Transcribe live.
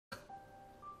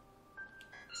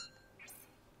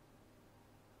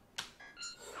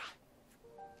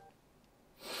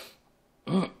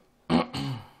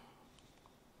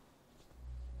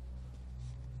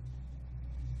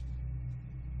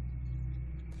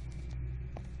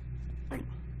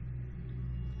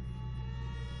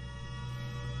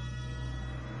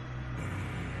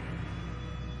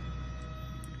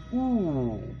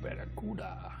Ooh,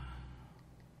 Barracuda.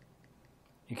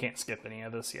 You can't skip any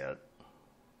of this yet.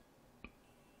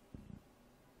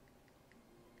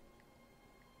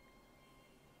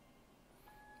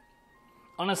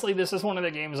 Honestly, this is one of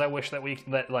the games I wish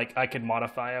that like I could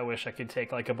modify. I wish I could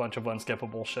take like a bunch of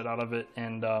unskippable shit out of it,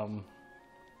 and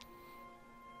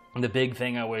the big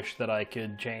thing I wish that I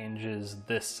could change is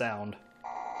this sound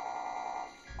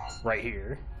right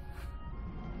here.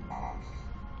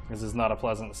 This is not a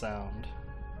pleasant sound.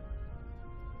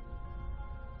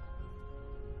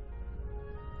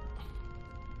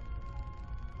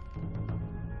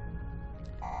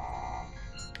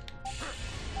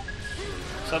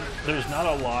 So there's not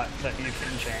a lot that you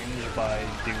can change by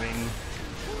doing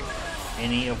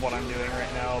any of what I'm doing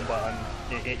right now, but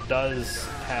it does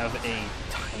have a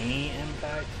tiny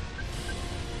impact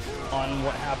on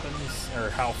what happens, or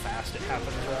how fast it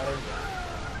happens, rather.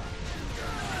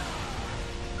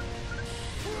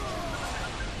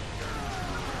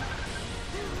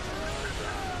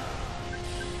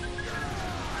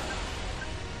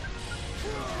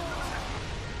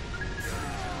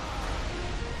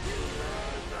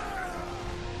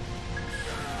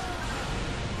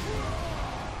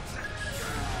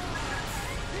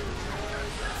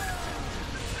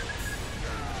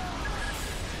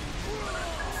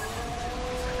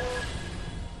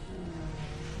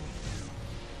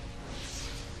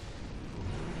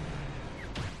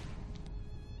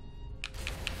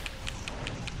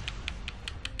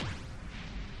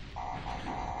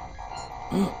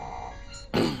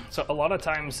 So a lot of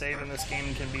times saving this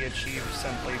game can be achieved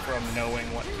simply from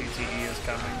knowing what QTE is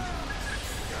coming.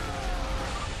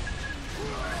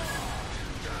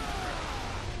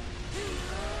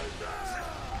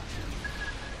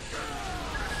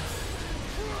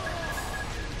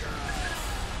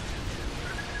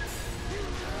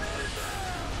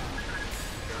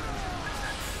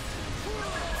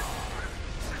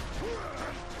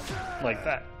 Like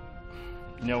that.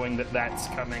 Knowing that that's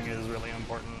coming is really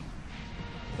important.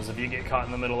 Because if you get caught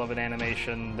in the middle of an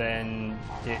animation, then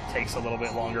it takes a little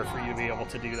bit longer for you to be able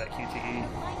to do that QTE.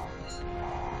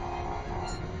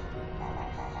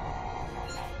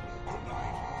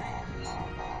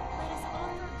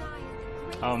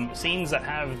 Scenes that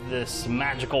have this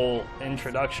magical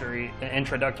introductory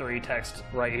text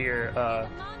right here,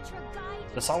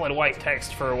 the solid white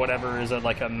text for whatever is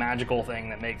like a magical thing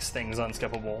that makes things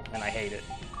unskippable, and I hate it.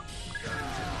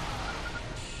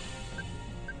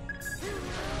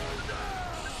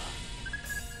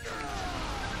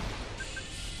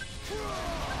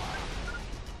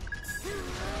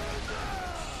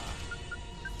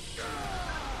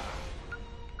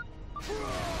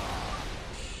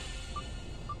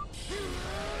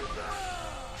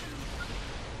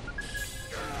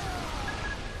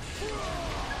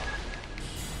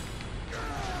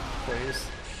 Please.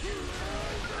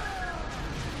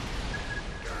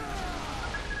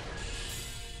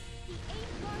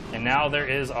 And now there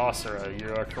is Asura,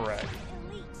 you are correct.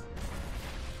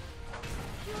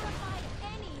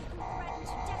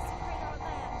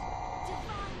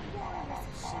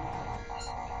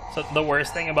 So the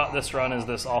worst thing about this run is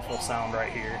this awful sound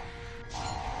right here,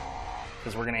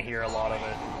 because we're going to hear a lot of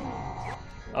it.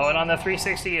 Oh, and on the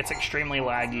 360 it's extremely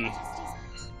laggy.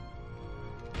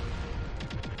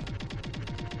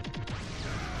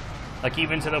 Like,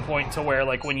 even to the point to where,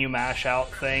 like, when you mash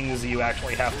out things, you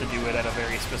actually have to do it at a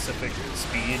very specific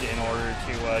speed in order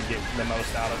to get the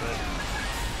most out of it.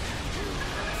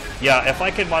 Yeah, if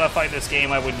I could modify this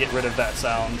game, I would get rid of that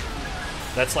sound.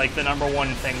 That's, like, the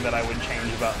 #1 thing that I would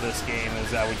change about this game,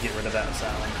 is I would get rid of that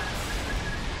sound.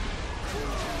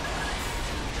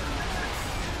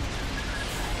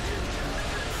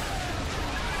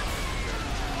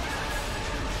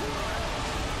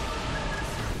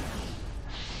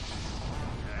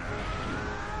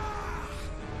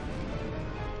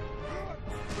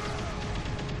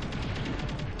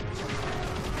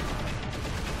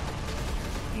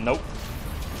 Nope.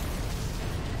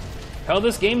 Hell,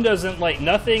 this game doesn't, like,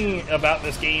 nothing about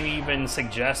this game even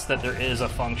suggests that there is a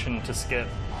function to skip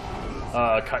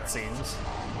cutscenes.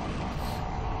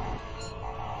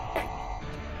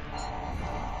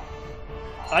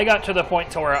 I got to the point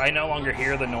to where I no longer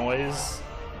hear the noise.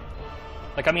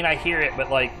 Like, I mean, I hear it, but,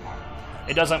 like,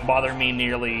 it doesn't bother me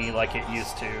nearly like it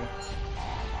used to.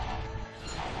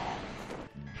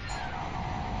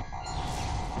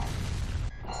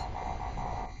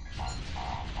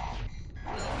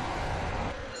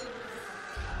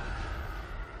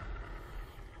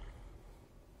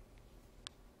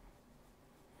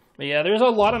 But yeah, there's a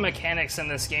lot of mechanics in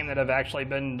this game that have actually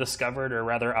been discovered, or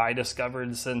rather I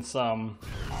discovered since my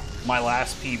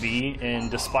last PB,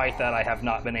 and despite that I have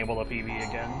not been able to PB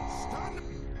again.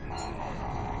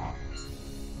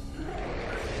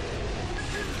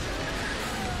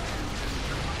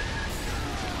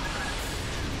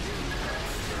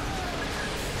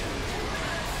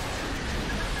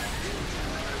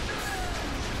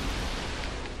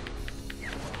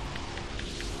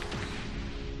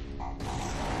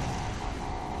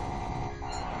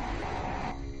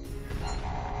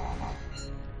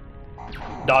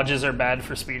 Dodges are bad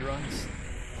for speedruns.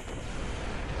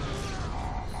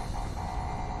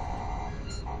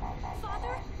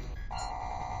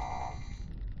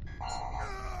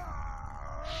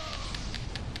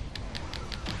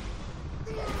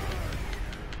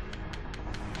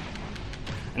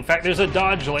 In fact, there's a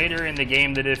dodge later in the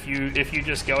game that if you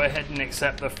just go ahead and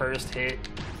accept the first hit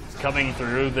coming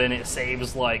through, then it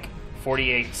saves like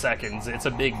 48 seconds. It's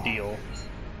a big deal.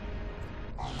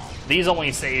 These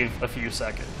only save a few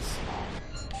seconds.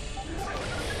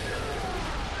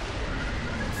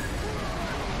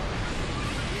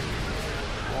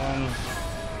 One,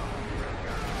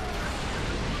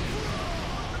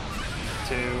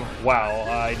 two. Wow,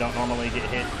 I don't normally get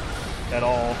hit at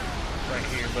all right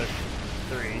here, but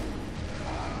 3.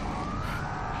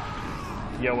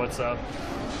 Yo, what's up?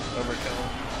 Overkill.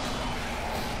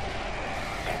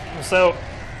 So,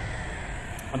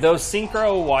 those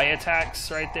synchro Y attacks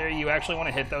right there, you actually want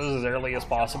to hit those as early as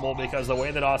possible, because the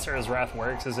way that Asura's Wrath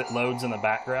works is it loads in the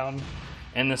background,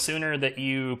 and the sooner that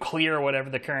you clear whatever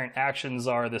the current actions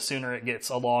are, the sooner it gets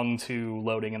along to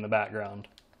loading in the background.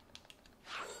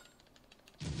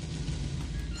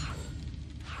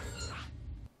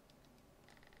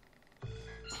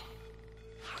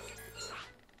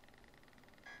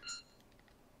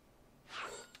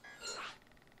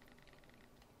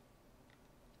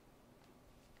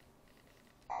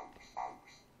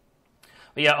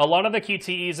 But yeah, a lot of the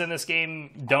QTEs in this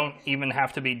game don't even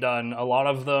have to be done. A lot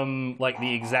of them, like,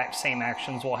 the exact same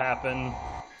actions will happen.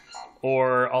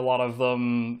 Or a lot of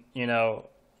them, you know,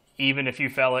 even if you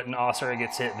fail it and Asura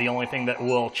gets hit, the only thing that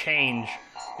will change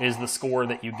is the score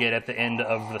that you get at the end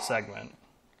of the segment.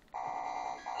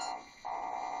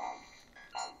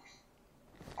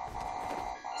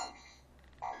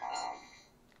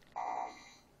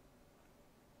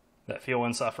 That feel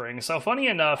when suffering. So funny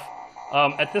enough,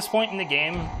 at this point in the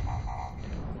game,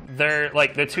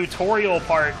 the tutorial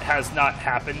part has not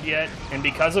happened yet, and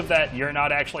because of that, you're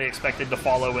not actually expected to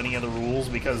follow any of the rules,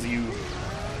 because you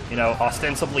know,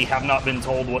 ostensibly have not been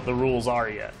told what the rules are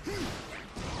yet.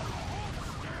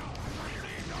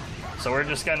 So we're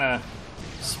just gonna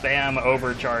spam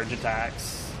overcharge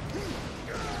attacks.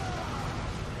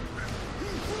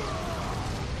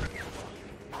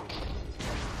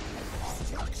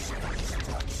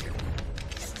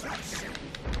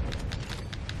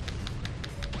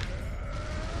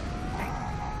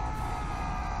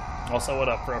 Also, what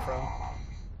up, Fro?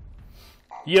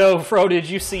 Yo, Fro, did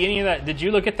you see any of that? Did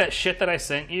you look at that shit that I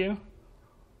sent you?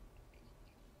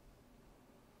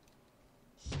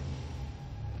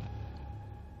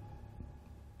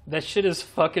 That shit is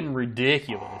fucking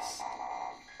ridiculous.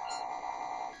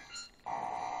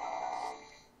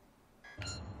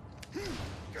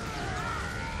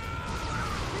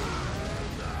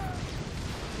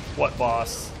 What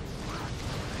boss?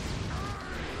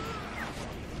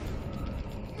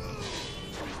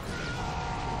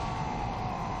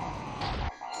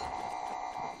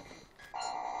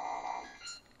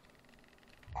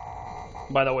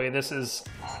 By the way, this is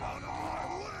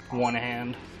one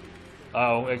hand.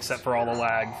 Oh, except for all the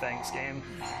lag. Thanks, game.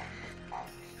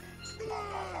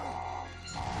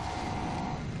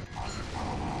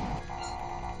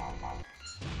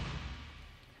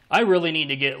 I really need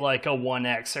to get like a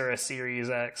 1X or a Series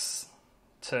X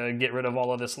to get rid of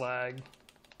all of this lag.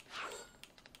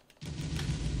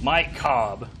 Mike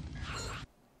Cobb.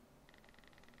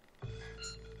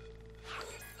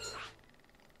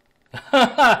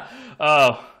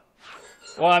 Oh.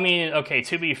 Well, I mean, okay,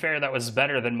 to be fair, that was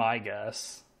better than my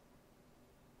guess.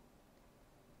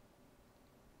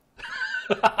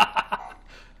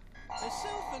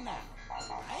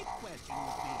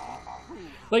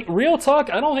 Like, real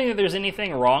talk, I don't think that there's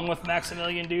anything wrong with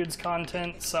Maximilian Dude's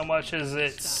content so much as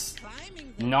it's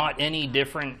not any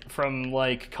different from,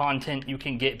 like, content you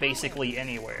can get basically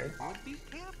anywhere.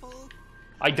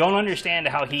 I don't understand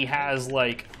how he has,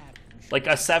 like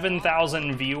a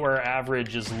 7,000 viewer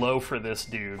average is low for this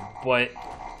dude, but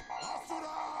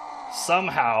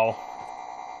somehow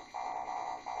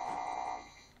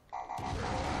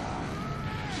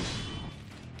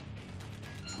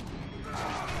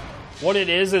What it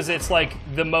is it's like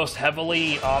the most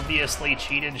heavily, obviously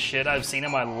cheated shit I've seen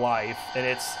in my life, and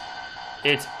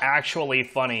it's actually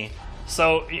funny.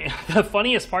 So, the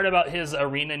funniest part about his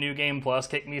Arena New Game Plus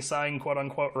Kick Me Sign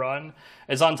quote-unquote run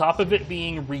is on top of it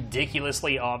being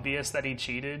ridiculously obvious that he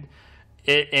cheated,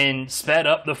 and sped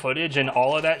up the footage and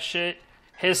all of that shit,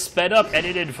 his sped up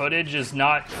edited footage is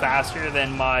not faster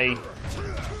than my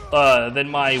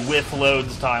with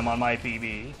loads time on my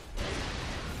PB.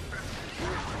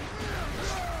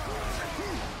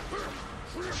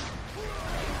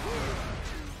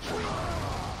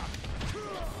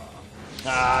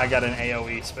 Ah, I got an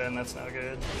AoE spin, that's no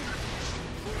good.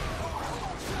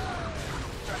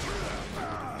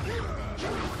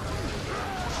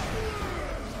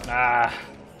 Ah.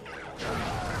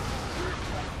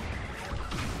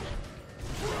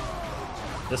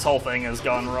 This whole thing has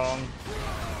gone wrong.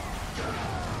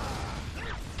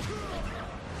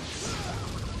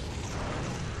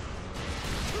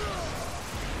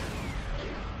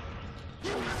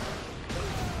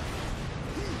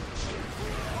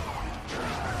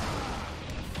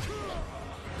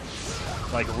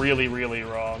 Like, really, really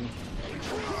wrong.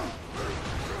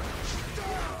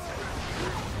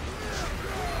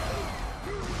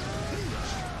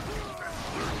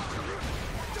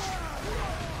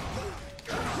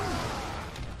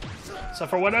 So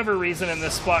for whatever reason in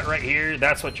this spot right here,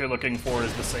 that's what you're looking for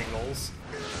is the singles.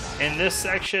 In this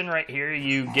section right here,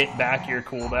 you get back your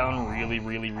cooldown really,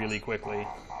 really, really quickly.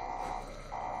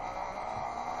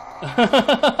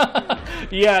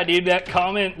 Yeah, dude, that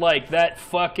comment, like, that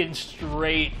fucking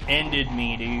straight ended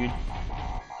me, dude.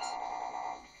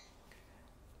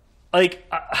 Like,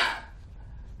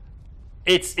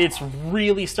 it's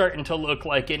really starting to look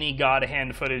like any God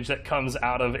Hand footage that comes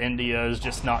out of India is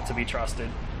just not to be trusted.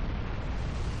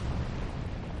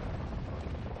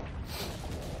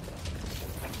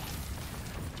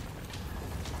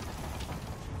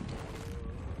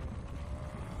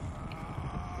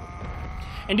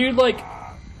 And dude, like,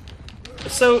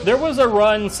 so there was a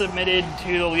run submitted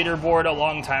to the leaderboard a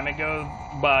long time ago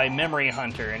by Memory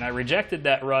Hunter, and I rejected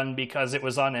that run because it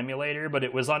was on emulator, but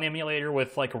it was on emulator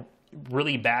with like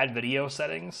really bad video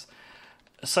settings.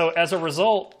 So as a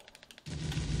result,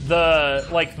 the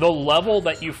level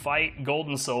that you fight gold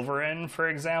and silver in, for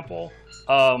example,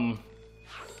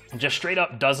 just straight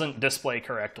up doesn't display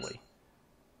correctly.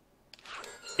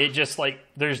 It just, like,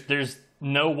 there's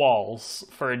no walls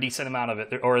for a decent amount of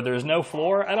it, or there's no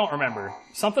floor. I don't remember.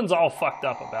 Something's all fucked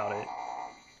up about it.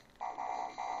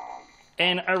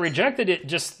 And I rejected it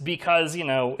just because, you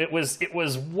know, it was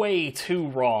way too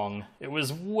wrong. It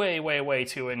was way, way, way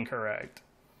too incorrect.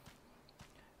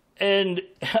 And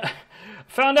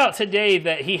found out today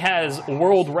that he has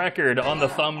world record on the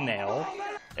thumbnail,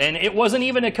 and it wasn't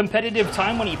even a competitive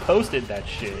time when he posted that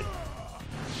shit.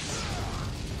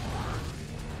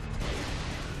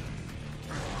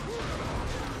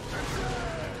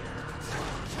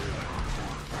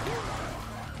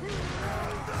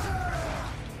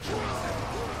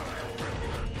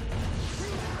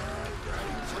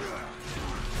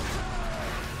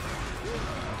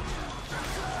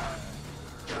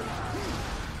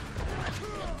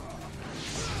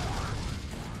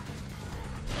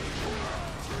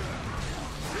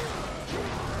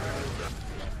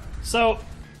 So,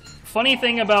 funny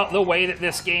thing about the way that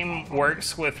this game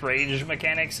works with rage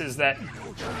mechanics is that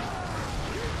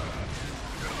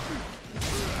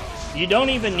you don't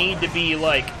even need to be,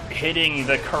 like, hitting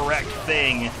the correct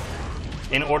thing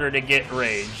in order to get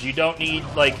rage. You don't need,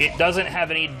 like, it doesn't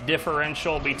have any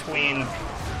differential between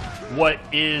what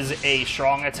is a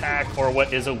strong attack or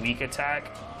what is a weak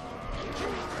attack.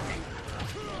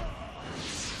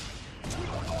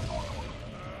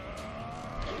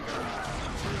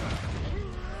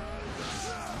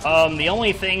 The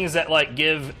only things that, like,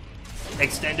 give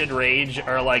extended rage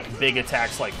are, like, big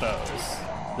attacks like those.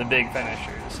 The big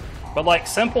finishers. But, like,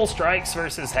 simple strikes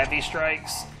versus heavy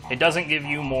strikes, it doesn't give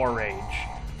you more rage.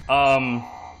 But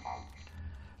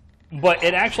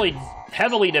it actually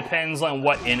heavily depends on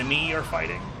what enemy you're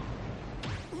fighting.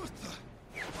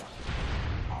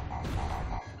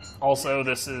 Also,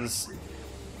 this is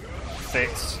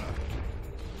fixed.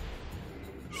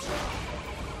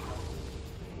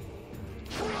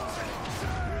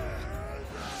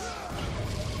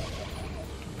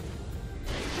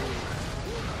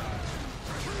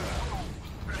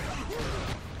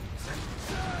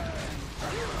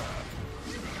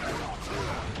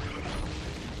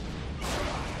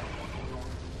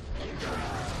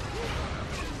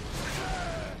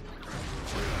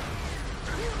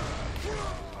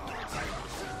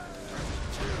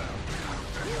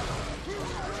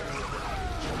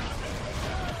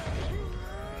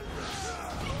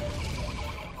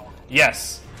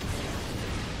 Yes.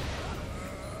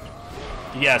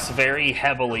 Yes, very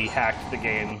heavily hacked the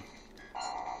game.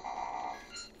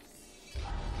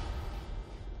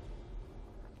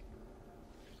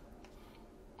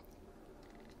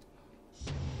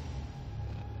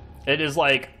 It is,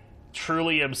 like,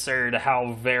 truly absurd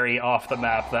how very off the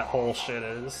map that whole shit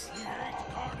is.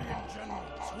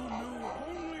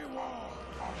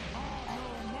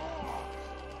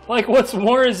 Like, what's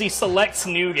more is he selects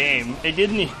new game. It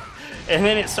didn't... And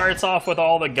then it starts off with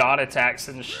all the god attacks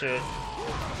and shit.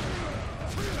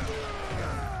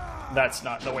 That's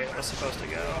not the way it was supposed to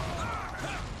go.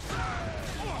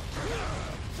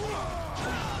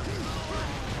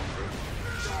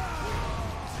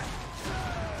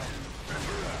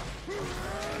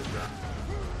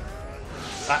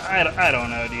 I don't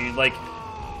know, dude. Like,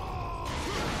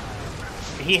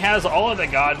 he has all of the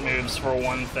god moves for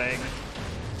one thing.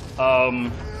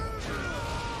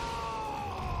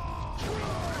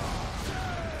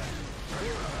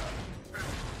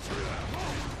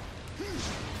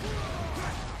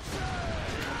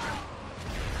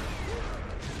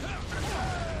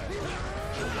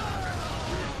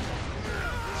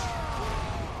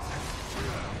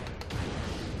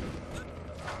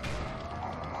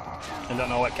 I don't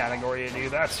know what category to do.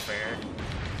 That's fair.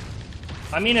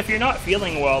 I mean, if you're not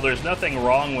feeling well, there's nothing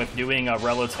wrong with doing a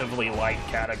relatively light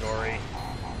category.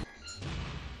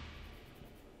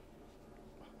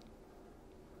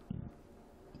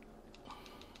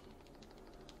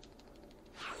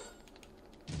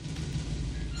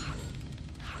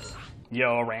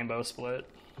 Yo, a rainbow split.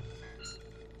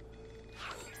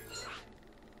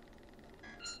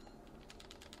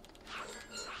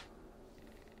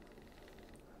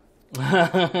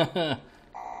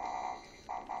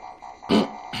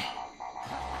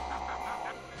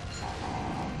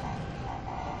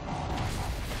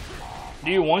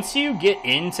 Dude, once you get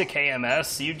into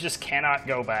KMS, you just cannot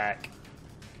go back.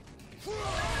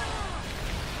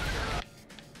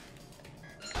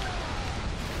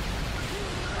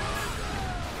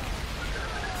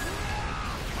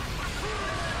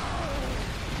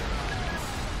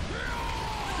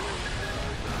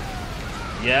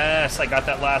 Yes, I got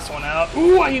that last one out.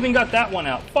 Ooh, I even got that one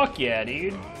out. Fuck yeah,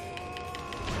 dude.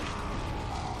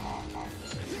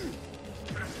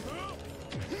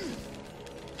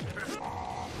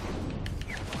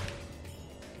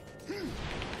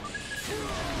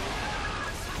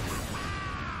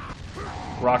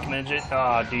 Rock Midget?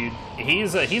 Aw, oh, dude.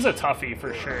 He's a toughie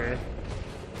for sure.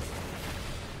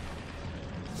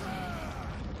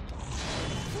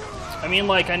 I mean,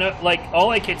 like, I know, like, all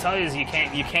I can tell you is you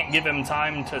can't give him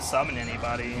time to summon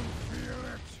anybody.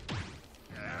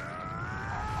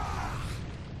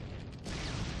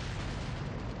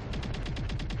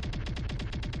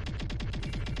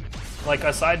 Like,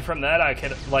 aside from that, I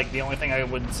could, like, the only thing I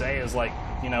would say is, like,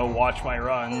 you know, watch my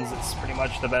runs. It's pretty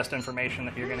much the best information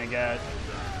that you're gonna get.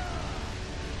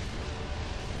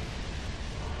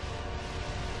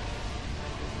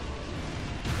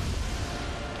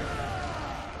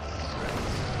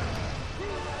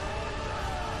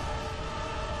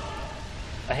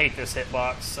 I hate this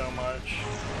hitbox so much.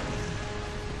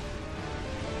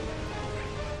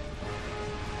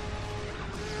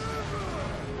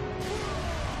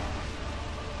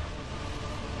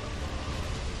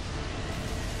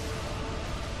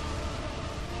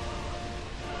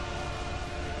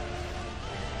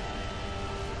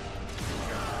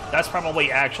 That's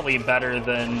probably actually better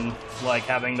than, like,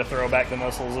 having to throw back the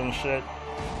missiles and shit.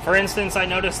 For instance, I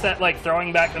noticed that, like,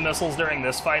 throwing back the missiles during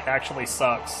this fight actually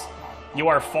sucks. You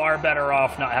are far better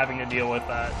off not having to deal with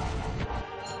that.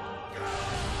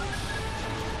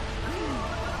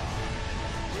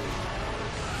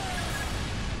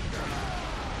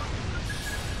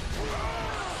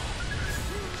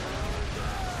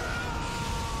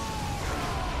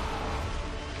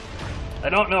 I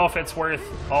don't know if it's worth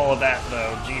all of that,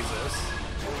 though. Jesus.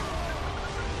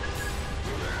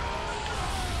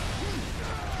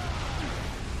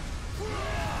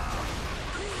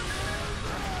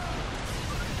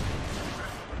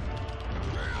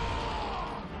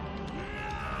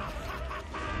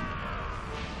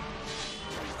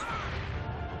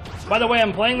 By the way,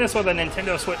 I'm playing this with a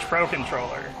Nintendo Switch Pro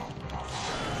controller.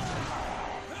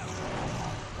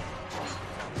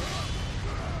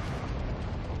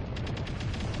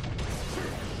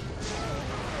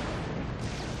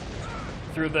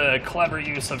 Through the clever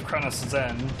use of Cronus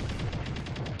Zen.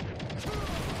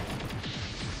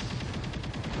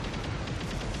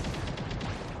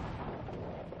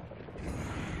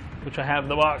 Which I have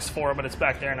the box for, but it's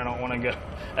back there and I don't want to go.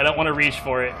 I don't want to reach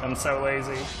for it. I'm so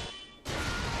lazy.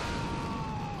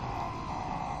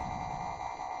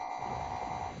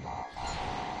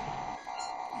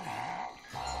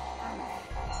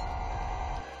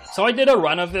 So I did a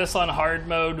run of this on hard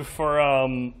mode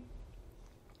for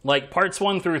like parts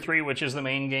 1 through 3, which is the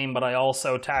main game, but I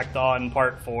also tacked on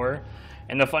part 4.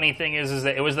 And the funny thing is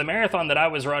that it was the marathon that I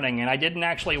was running, and I didn't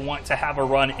actually want to have a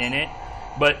run in it,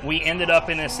 but we ended up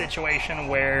in a situation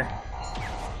where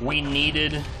we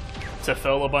needed to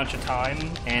fill a bunch of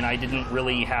time, and I didn't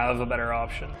really have a better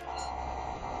option.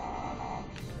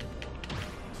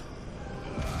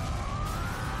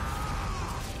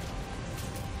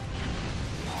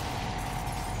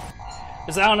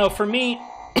 Because I don't know, for me,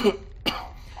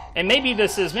 and maybe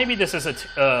this is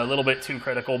a little bit too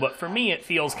critical, but for me it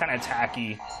feels kind of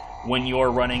tacky when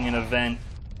you're running an event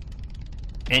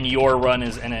and your run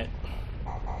is in it.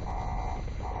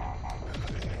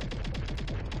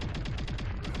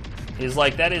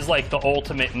 That is like the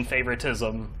ultimate in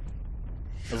favoritism.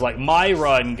 It's like my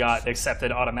run got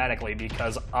accepted automatically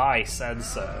because I said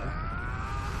so.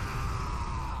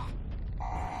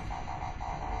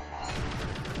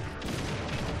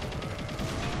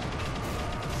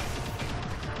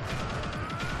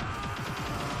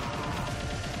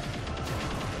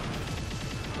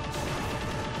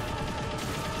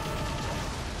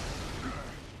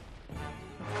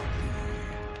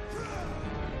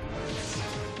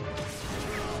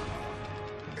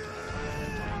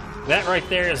 That right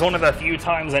there is one of the few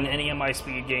times in any of my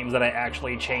speed games that I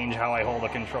actually change how I hold a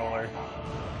controller.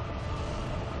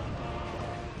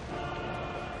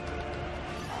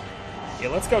 Yeah,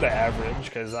 let's go to average,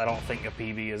 because I don't think a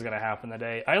PB is going to happen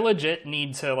today. I legit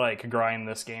need to, like, grind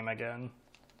this game again.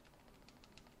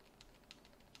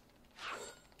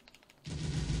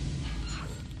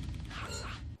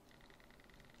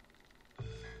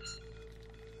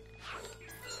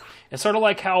 It's sort of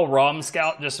like how ROM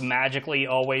Scout just magically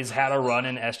always had a run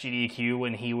in SGDQ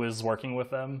when he was working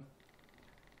with them.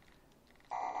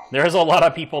 There's a lot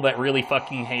of people that really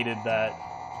fucking hated that.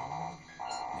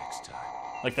 Next time.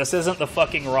 Like, this isn't the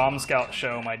fucking ROM Scout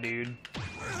show, my dude.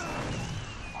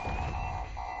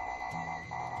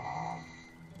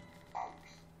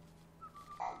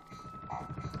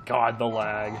 God, the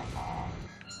lag.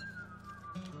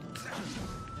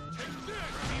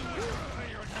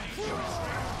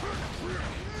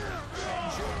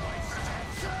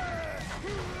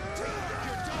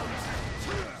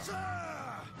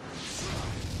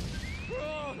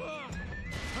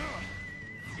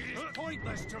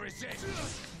 Pointless to resist.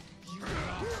 You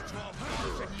lost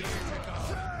 12,000 years ago.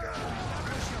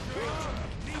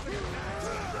 Leave it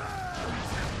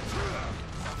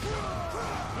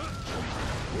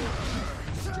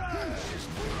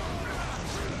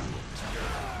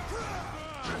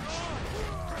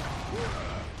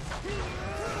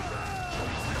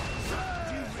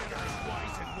Do you realize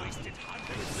Wise had wasted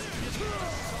hundreds of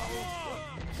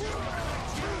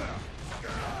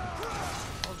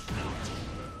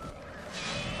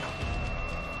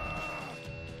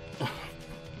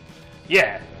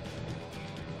Yeah.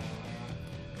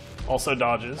 Also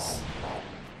dodges.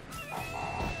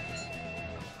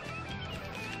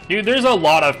 Dude, there's a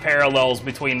lot of parallels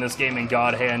between this game and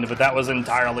God Hand, but that was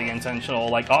entirely intentional.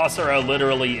 Like, Asura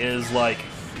literally is, like,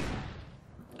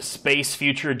 space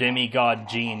future demigod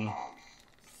Gene.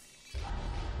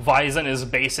 Vyzen is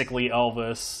basically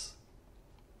Elvis.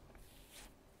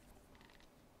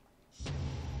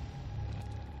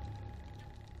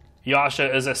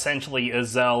 Yasha is essentially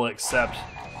Azel, except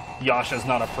Yasha's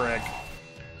not a prick.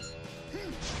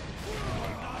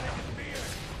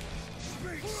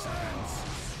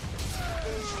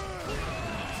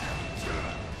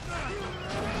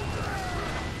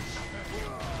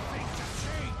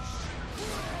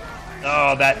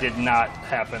 Oh, that did not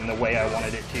happen the way I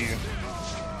wanted it to.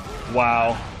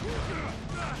 Wow.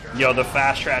 Yo, the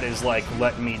fast strat is, like,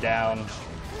 letting me down.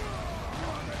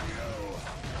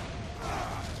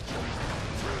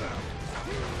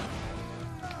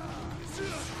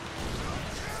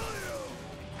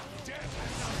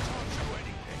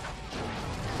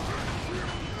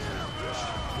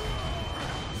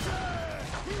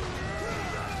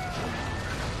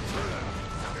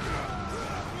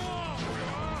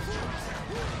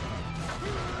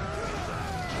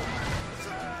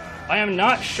 I am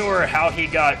not sure how he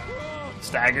got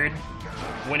staggered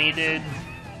when he did.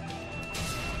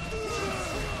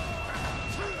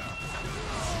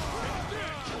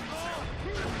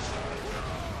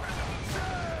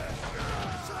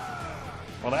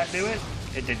 Will that do it?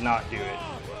 It did not do it.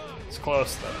 It's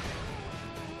close though.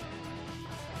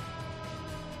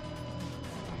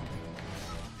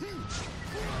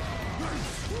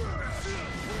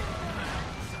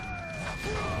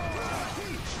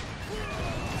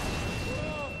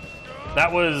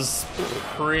 That was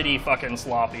pretty fucking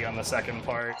sloppy on the second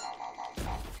part.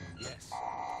 Yes.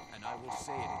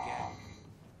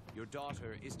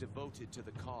 daughter is devoted to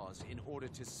the cause in order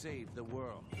to save the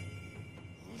world.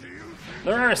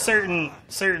 There are certain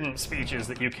speeches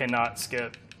that you cannot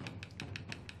skip.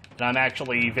 And I'm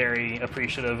actually very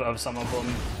appreciative of some of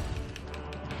them.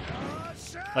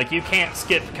 Like, you can't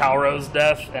skip Kalro's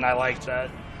death, and I like that.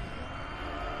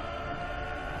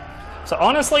 So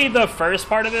honestly, the first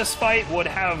part of this fight would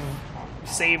have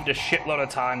saved a shitload of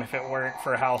time if it weren't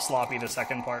for how sloppy the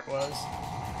second part was.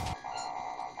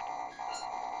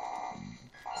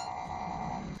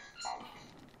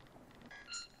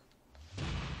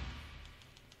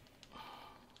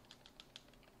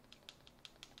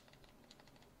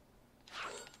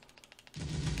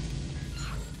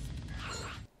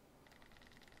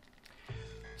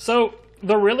 So,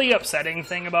 the really upsetting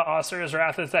thing about Asura's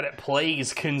Wrath is that it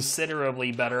plays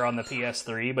considerably better on the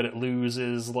PS3, but it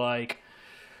loses, like,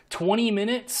 20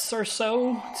 minutes or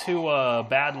so to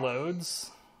bad loads.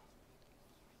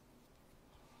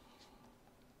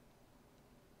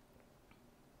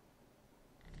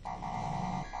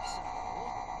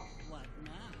 What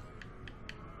now?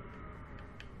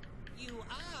 You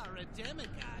are a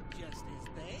demigod just as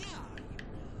they are,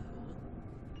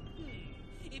 you know.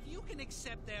 If you can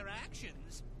accept their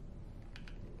actions,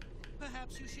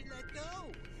 perhaps you should let go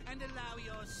and allow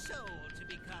your soul to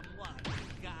become one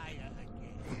with Gaia again.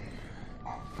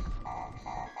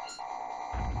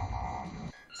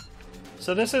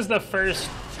 So this is the first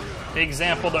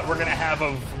example that we're going to have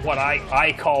of what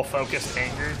I call focused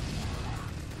anger.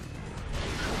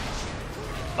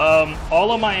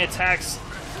 All of my attacks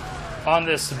on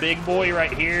this big boy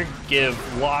right here give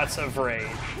lots of rage.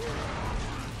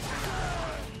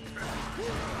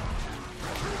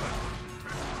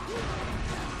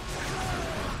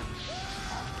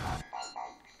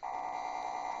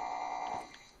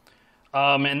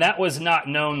 And that was not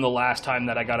known the last time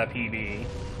that I got a PB.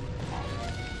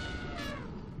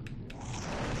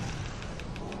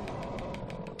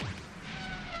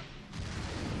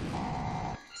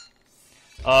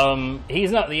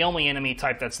 He's not the only enemy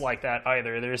type that's like that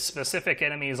either. There's specific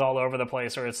enemies all over the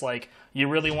place where it's like, you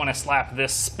really want to slap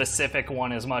this specific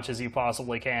one as much as you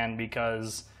possibly can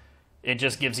because it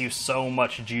just gives you so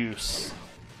much juice.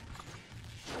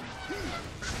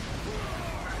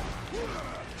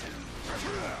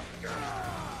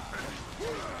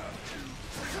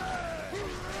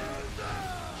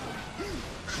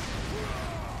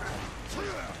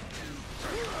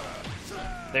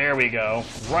 There we go.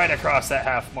 Right across that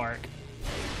half mark.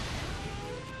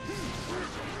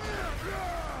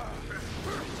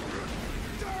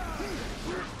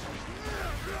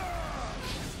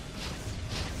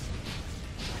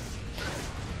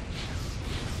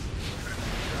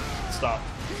 Stop.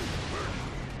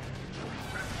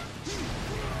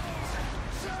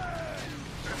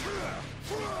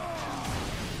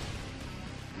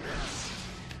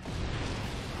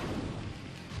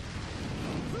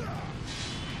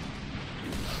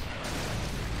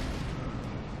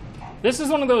 This is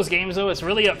one of those games, though, it's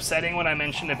really upsetting when I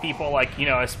mention to people, like, you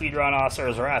know, I speedrun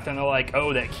Asura's Wrath, and they're like,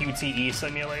 oh, that QTE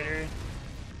simulator?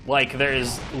 Like,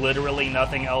 there's literally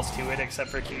nothing else to it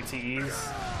except for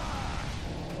QTEs.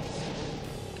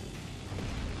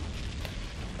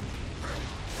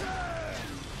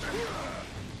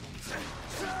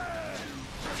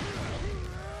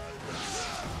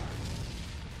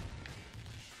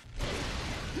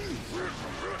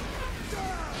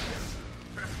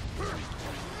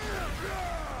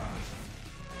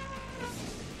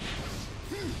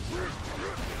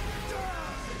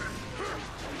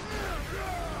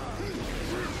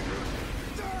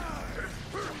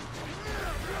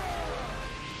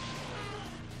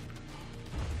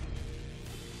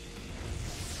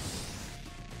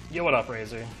 Yo, what up,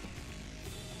 Razor?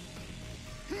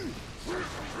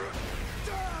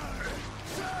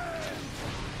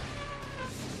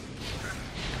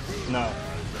 No.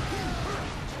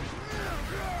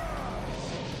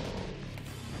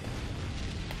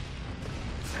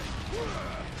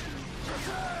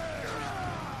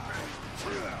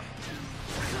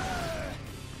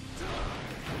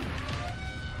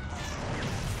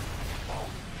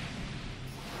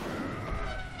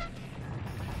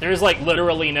 There's like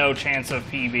literally no chance of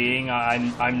PBing.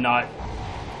 I'm not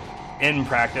in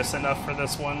practice enough for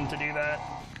this one to do that.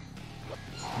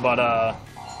 But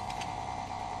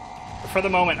for the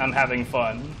moment I'm having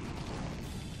fun.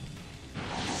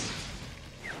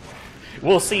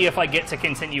 We'll see if I get to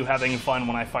continue having fun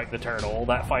when I fight the turtle.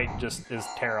 That fight just is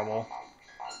terrible.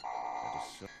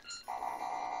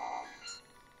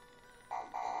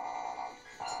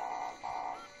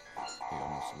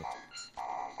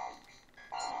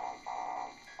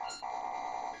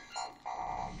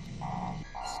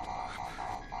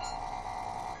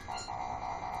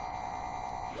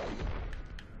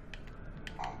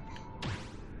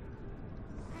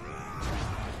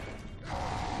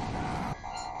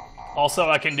 Also,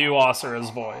 I can do Asura's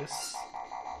voice.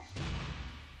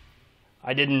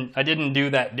 I didn't do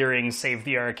that during Save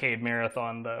the Arcade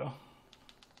Marathon though.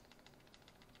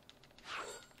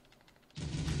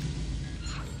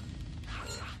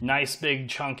 Nice big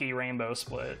chunky rainbow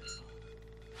split.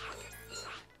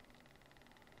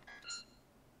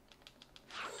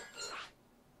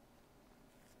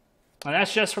 And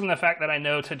that's just from the fact that I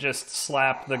know to just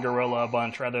slap the gorilla a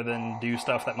bunch rather than do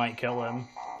stuff that might kill him.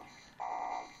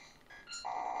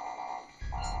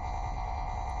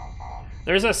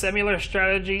 There's a similar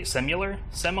strategy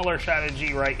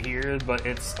right here, but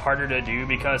it's harder to do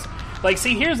because, like,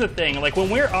 see, here's the thing. Like,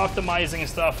 when we're optimizing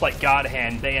stuff like God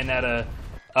Hand, Bayonetta,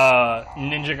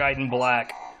 Ninja Gaiden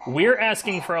Black, we're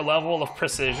asking for a level of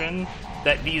precision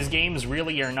that these games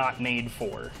really are not made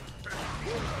for.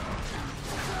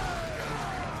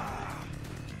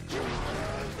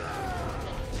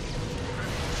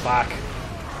 Fuck.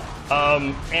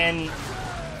 And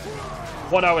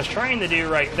what I was trying to do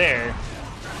right there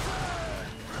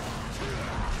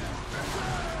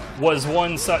was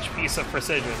one such piece of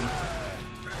precision.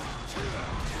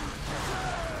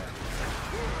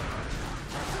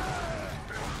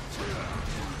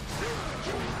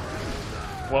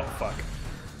 Well, fuck.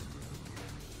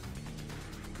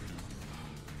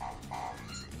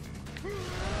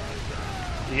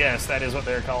 Yes, that is what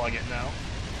they're calling it now.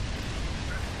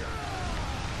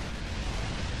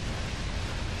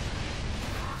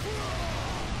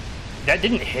 That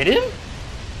didn't hit him?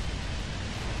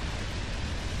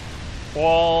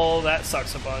 Well, that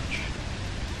sucks a bunch.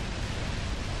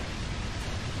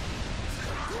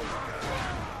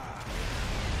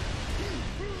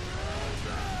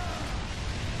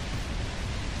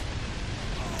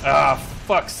 Ah,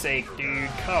 fuck's sake, dude.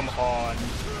 Come on.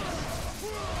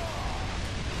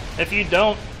 If you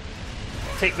don't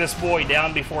take this boy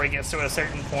down before he gets to a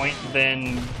certain point,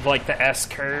 then, like, the S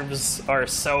curves are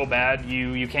so bad,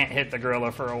 you can't hit the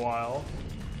gorilla for a while.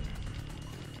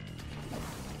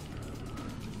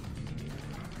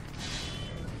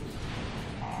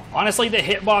 Honestly, the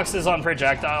hitboxes on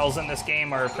projectiles in this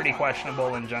game are pretty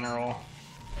questionable in general.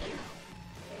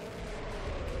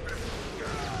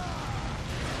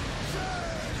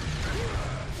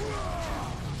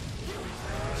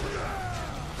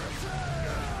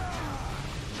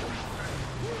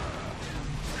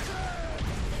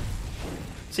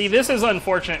 See, this is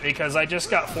unfortunate because I just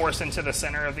got forced into the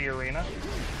center of the arena.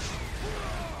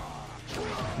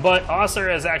 But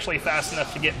Asura is actually fast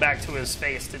enough to get back to his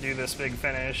space to do this big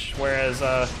finish, whereas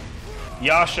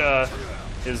Yasha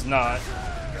is not.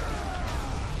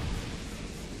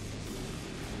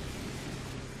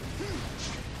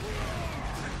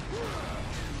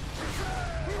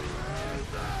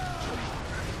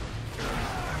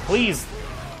 Please.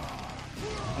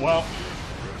 Well,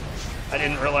 I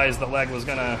didn't realize the leg was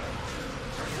gonna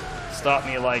stop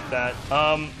me like that.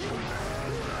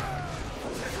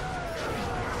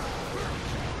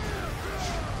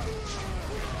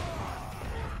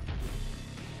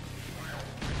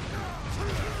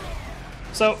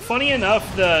 So, funny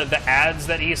enough, the ads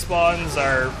that he spawns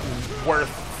are worth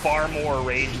far more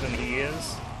rage than he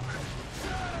is.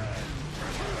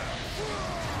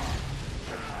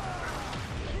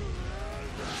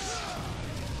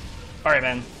 Alright,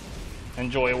 man.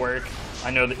 Enjoy work.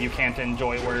 I know that you can't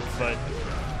enjoy work, but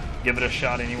give it a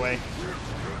shot anyway.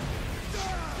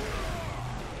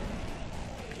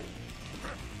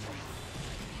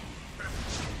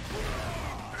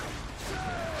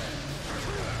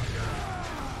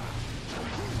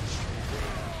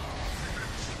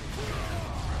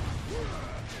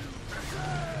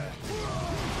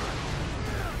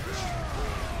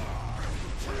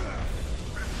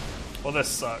 Well, this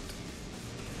sucked.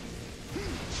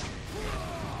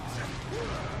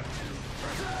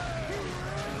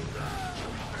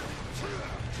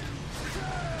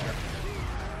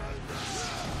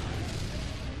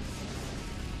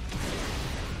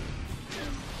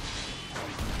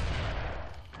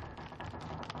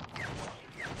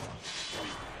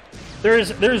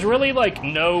 There's really, like,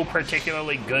 no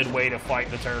particularly good way to fight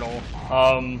the turtle.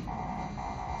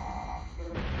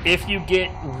 If you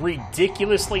get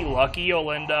ridiculously lucky,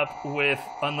 you'll end up with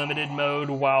unlimited mode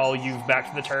while you've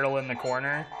backed the turtle in the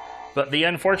corner. But the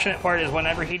unfortunate part is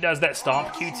whenever he does that stomp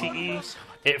QTE,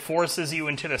 it forces you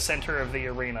into the center of the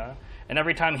arena. And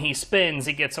every time he spins,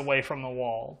 he gets away from the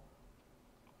wall.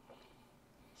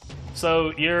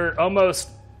 So you're almost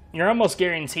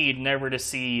guaranteed never to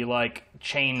see, like,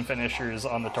 chain finishers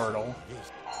on the turtle.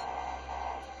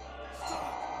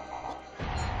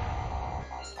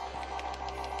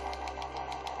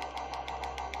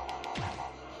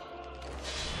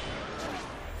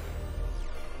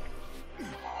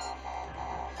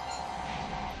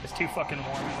 It's too fucking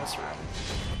warm in this room.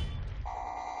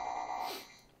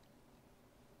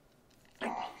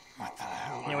 What the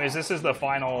hell? Anyways, this is the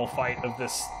final fight of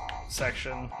this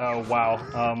section. Oh,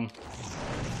 wow.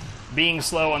 Being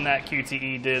slow on that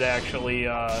QTE did actually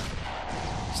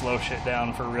slow shit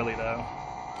down for really, though.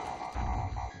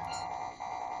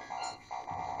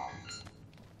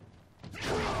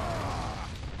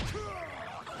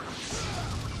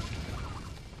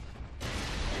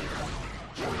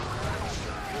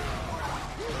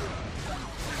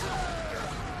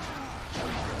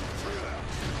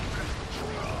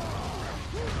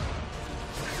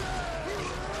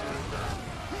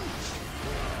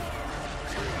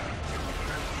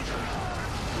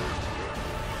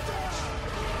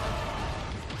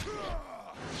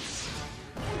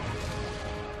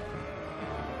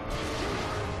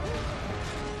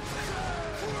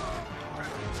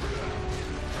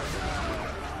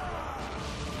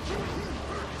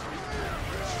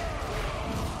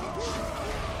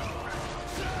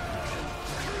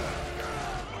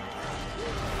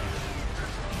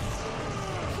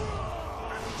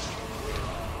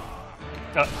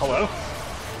 Hello?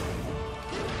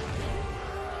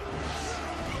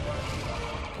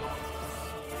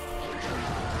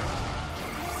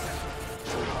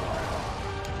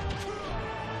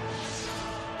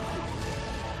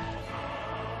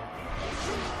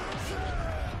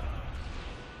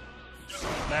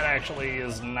 That actually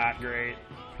is not great.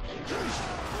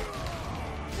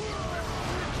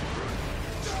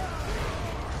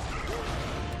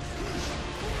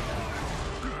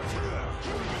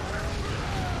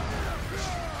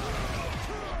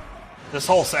 This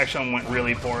whole section went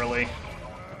really poorly.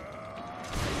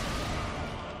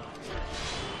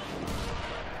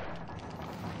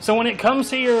 So when it comes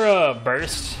to your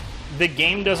burst, the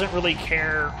game doesn't really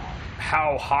care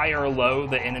how high or low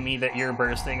the enemy that you're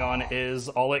bursting on is.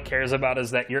 All it cares about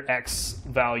is that your X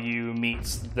value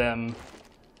meets them.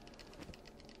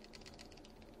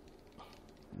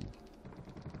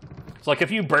 So like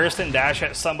if you burst and dash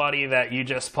at somebody that you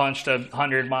just punched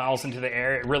 100 miles into the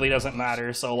air, it really doesn't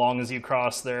matter so long as you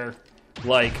cross their,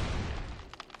 like,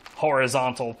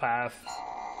 horizontal path.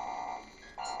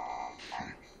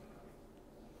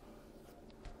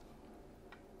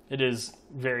 It is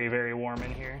very, very warm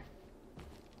in here.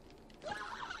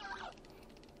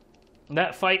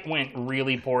 That fight went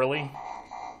really poorly,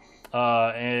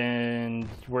 and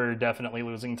we're definitely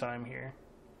losing time here.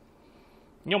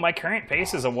 You know, my current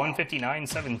pace is a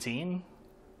 159.17.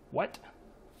 What?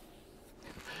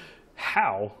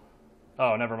 How?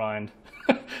 Oh, never mind.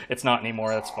 It's not anymore,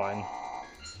 that's fine.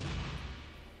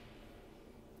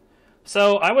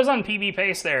 So, I was on PB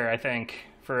pace there, I think,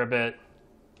 for a bit.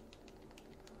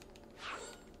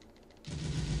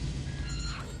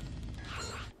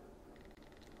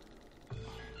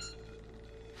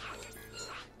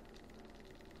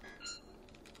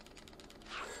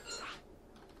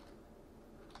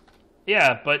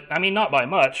 Yeah, but, I mean, not by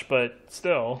much, but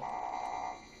still.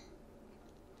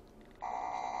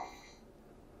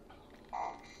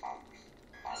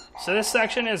 So this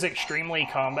section is extremely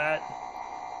combat.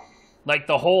 Like,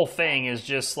 the whole thing is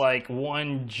just, like,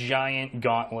 one giant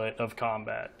gauntlet of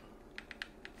combat.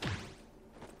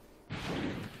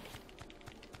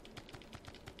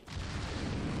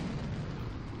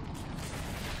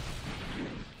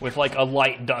 With, like, a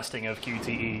light dusting of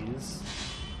QTEs.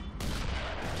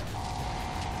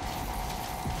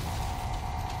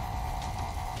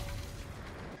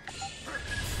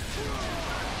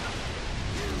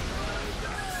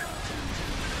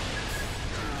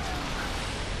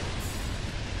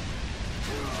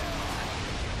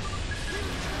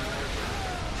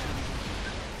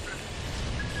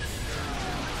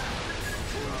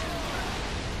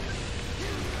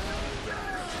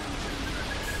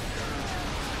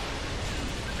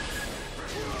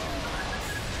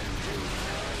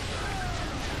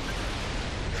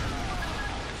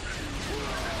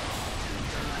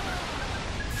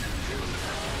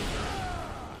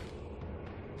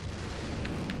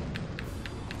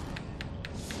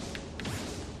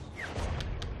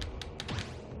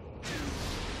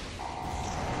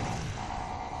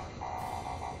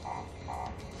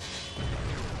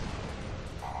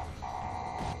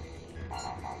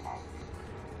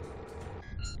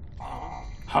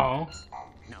 Huh?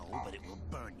 No, but it will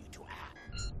burn you to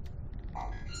ash.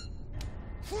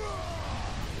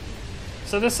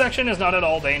 So this section is not at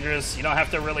all dangerous. You don't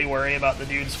have to really worry about the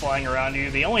dudes flying around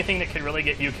you. The only thing that could really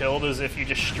get you killed is if you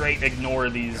just straight ignore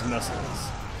these missiles.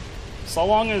 So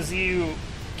long as you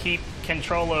keep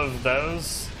control of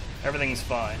those, everything's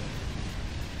fine.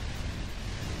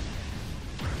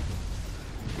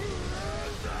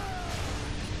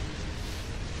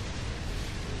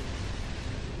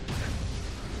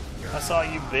 I saw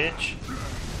you, bitch.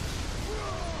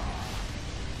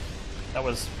 That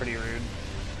was pretty rude.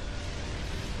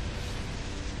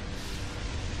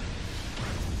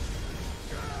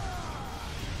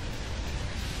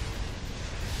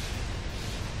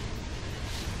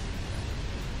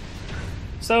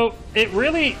 So it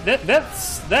really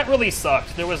that really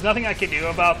sucked. There was nothing I could do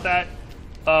about that.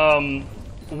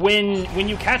 When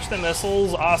you catch the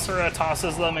missiles, Asura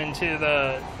tosses them into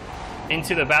the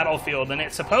battlefield, and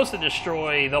it's supposed to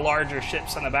destroy the larger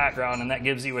ships in the background, and that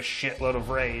gives you a shitload of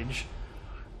rage.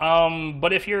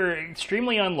 But if you're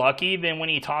extremely unlucky, then when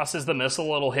he tosses the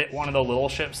missile, it'll hit one of the little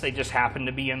ships. They just happen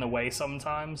to be in the way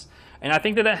sometimes. And I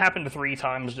think that happened 3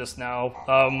 times just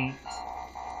now,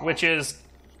 which is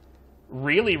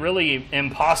really, really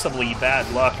impossibly bad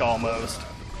luck almost.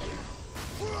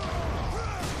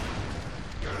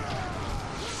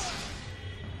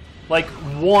 Like,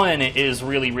 1 is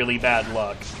really, really bad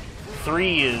luck.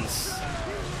 3 is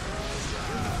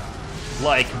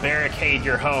like barricade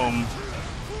your home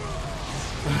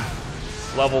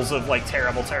levels of like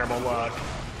terrible, terrible luck.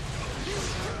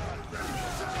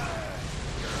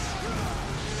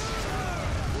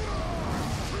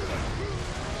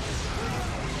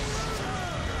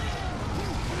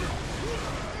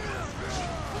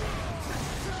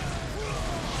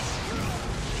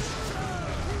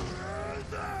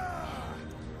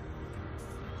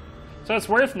 So it's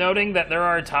worth noting that there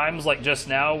are times like just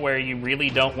now where you really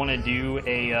don't want to do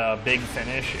a big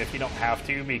finish if you don't have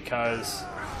to, because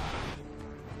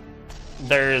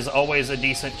there's always a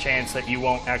decent chance that you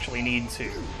won't actually need to.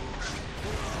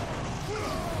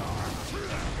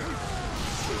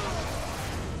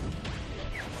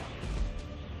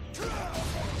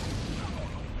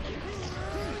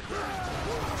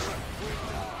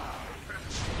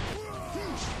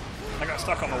 I got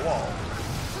stuck on the wall.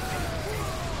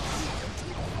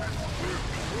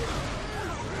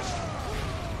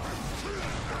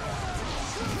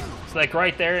 So like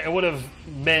right there, it would have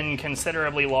been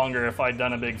considerably longer if I'd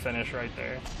done a big finish right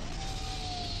there.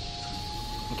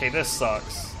 Okay, this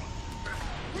sucks.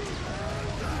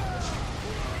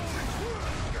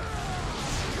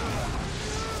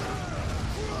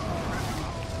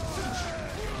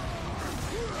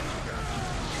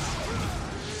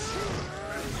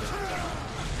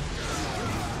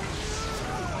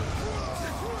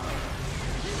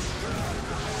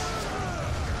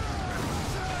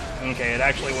 Okay, it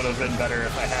actually would have been better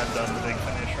if I had done the big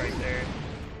finish right there.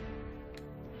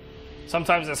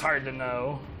 Sometimes it's hard to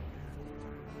know.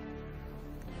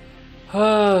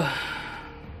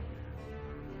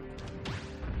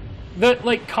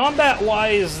 Like,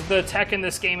 combat-wise, the tech in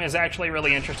this game is actually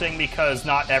really interesting because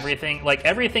not everything, like,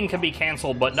 everything can be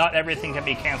canceled, but not everything can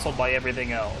be canceled by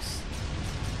everything else.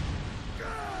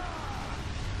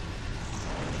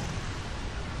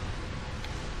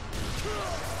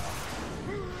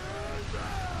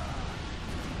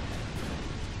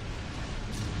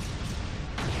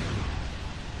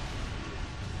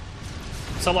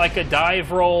 So like a dive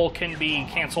roll can be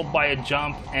canceled by a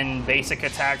jump and basic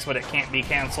attacks, but it can't be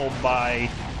canceled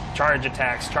by charge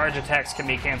attacks. Charge attacks can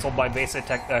be canceled by basic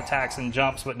attacks and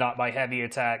jumps, but not by heavy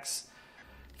attacks.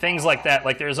 Things like that.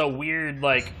 Like there's a weird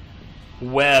like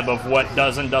web of what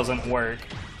does and doesn't work.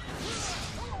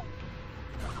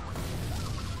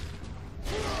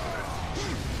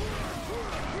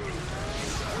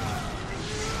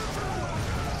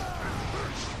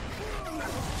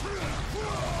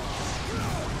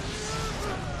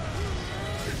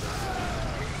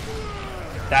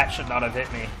 That should not have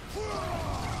hit me.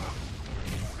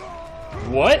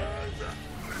 What?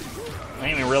 I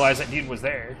didn't even realize that dude was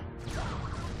there.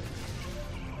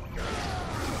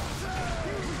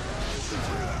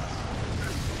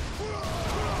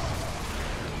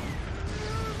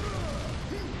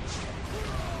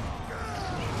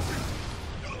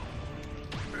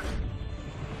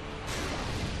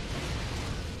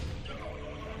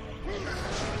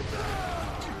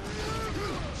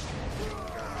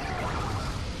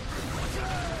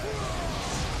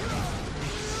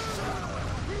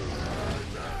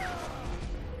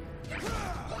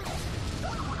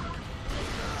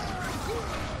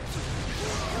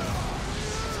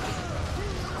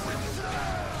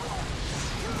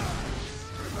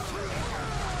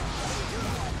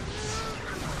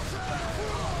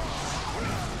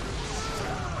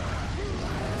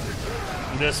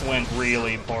 This went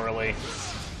really poorly.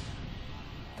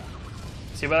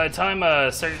 See, by the time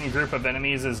a certain group of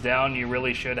enemies is down, you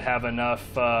really should have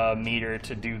enough meter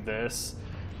to do this.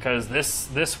 Because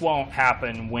this won't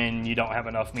happen when you don't have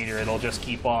enough meter. It'll just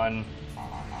keep on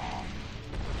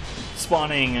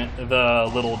spawning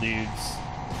the little dudes.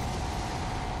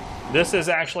 This is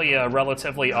actually a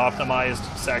relatively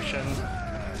optimized section.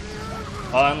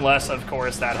 Unless, of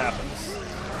course, that happens.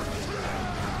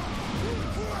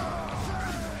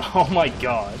 Oh my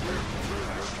god.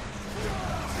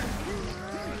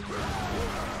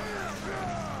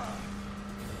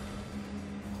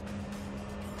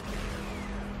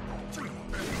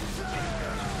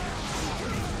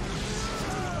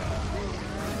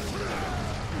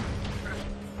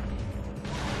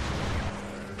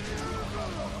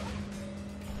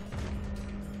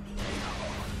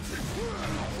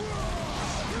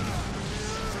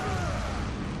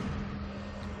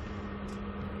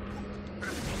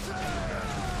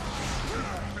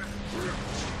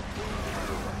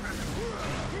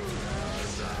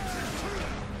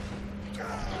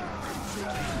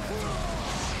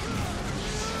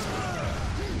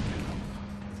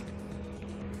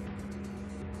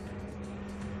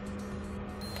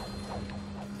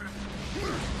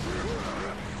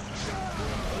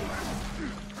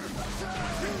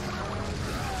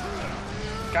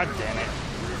 God damn it.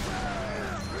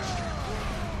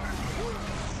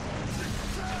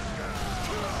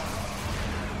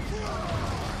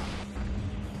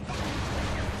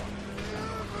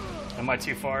 Am I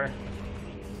too far?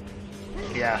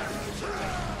 Yeah.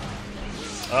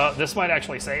 This might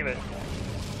actually save it.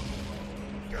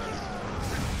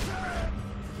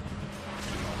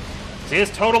 See,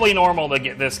 it's totally normal to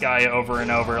get this guy over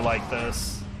and over like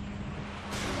this.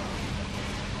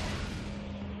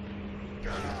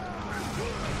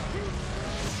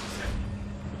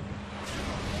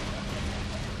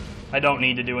 I don't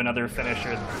need to do another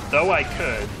finisher, though I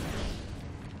could.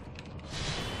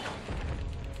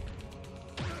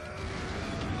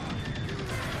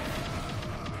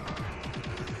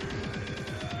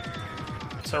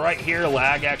 So right here,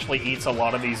 lag actually eats a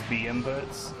lot of these B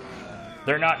inputs.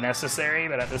 They're not necessary,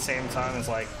 but at the same time, it's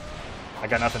like, I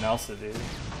got nothing else to do.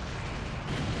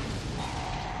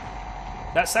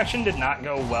 That section did not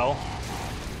go well.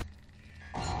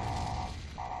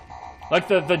 Like,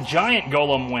 the giant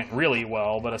golem went really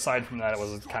well, but aside from that, it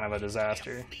was kind of a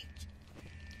disaster.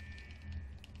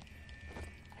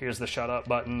 Here's the shut up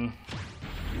button.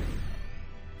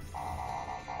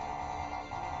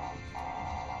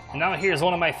 And now here's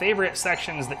one of my favorite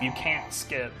sections that you can't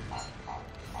skip.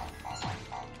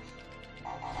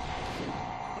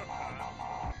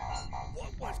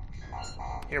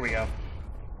 Here we go.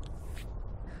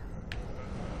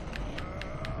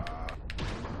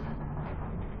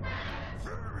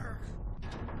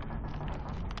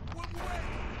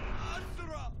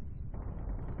 Asura!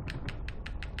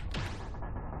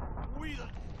 We,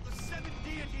 the seven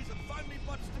deities, have finally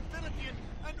brought stability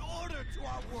and order to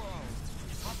our world.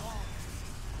 Above all,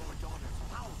 your daughter's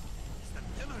power is the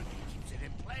pillar that keeps it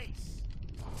in place.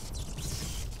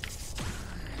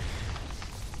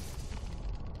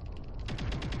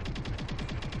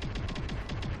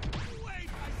 Wait,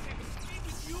 I said,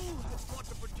 even you have fought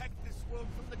to protect this world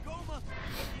from the Goma.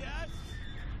 Yes?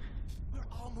 We're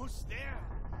almost there.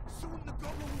 Soon the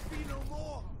Goma will be no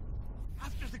more.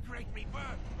 After the Great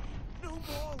Rebirth, no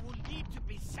more will need to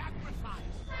be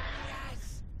sacrificed.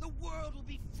 Yes, the world will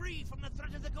be free from the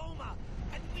threat of the Goma,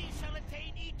 and we shall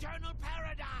attain eternal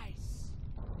paradise.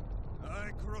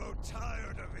 I grow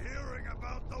tired of hearing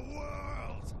about the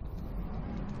world.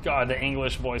 God, the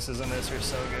English voices in this are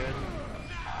so good.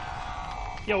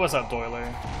 Yo, what's up,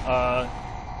 Doiler?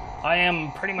 I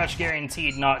am pretty much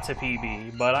guaranteed not to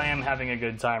PB, but I am having a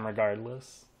good time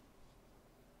regardless.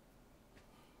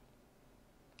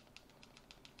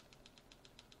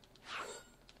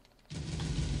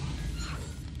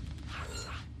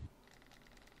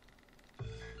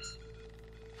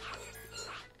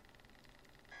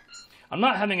 I'm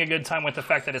not having a good time with the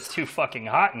fact that it's too fucking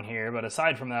hot in here, but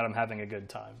aside from that, I'm having a good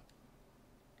time.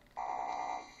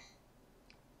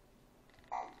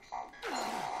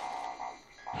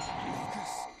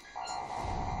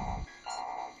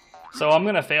 So I'm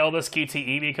going to fail this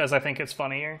QTE because I think it's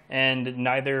funnier, and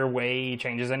neither way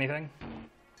changes anything.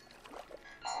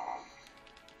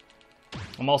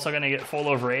 I'm also going to get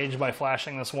full of rage by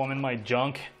flashing this woman my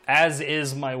junk, as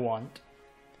is my want.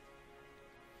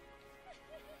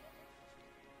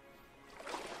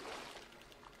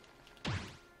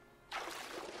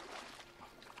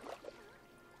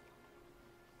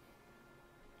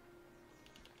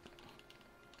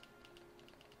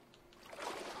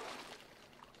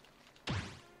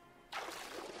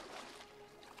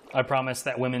 I promise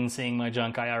that women seeing my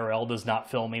junk IRL does not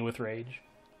fill me with rage.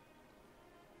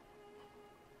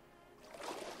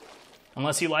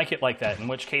 Unless you like it like that, in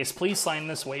which case, please sign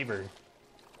this waiver.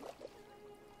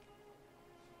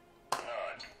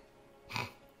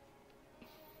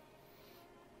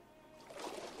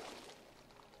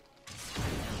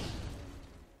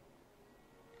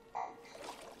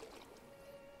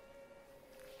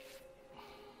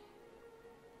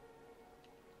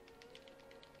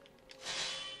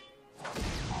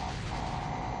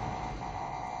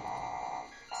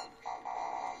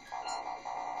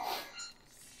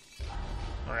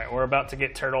 Alright, we're about to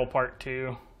get Turtle Part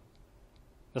 2.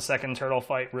 The second Turtle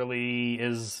fight really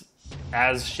is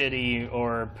as shitty,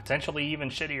 or potentially even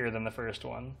shittier than the first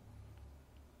one.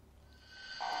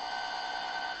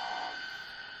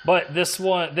 But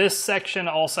this section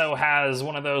also has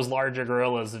one of those larger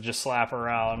gorillas that just slap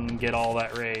around and get all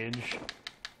that rage.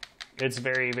 It's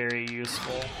very, very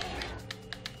useful.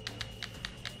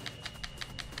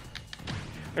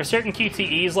 There are certain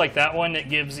QTEs like that one that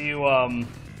gives you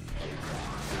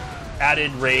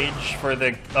added rage for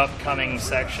the upcoming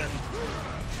section.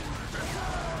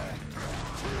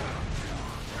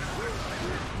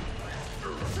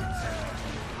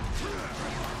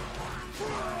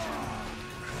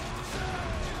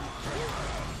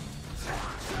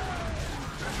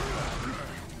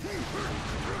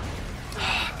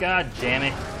 God damn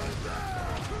it.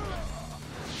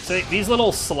 So these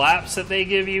little slaps that they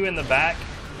give you in the back,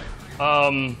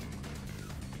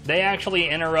 they actually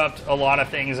interrupt a lot of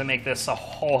things and make this a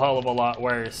whole hell of a lot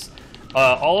worse.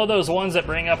 All of those ones that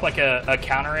bring up like a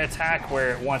counter attack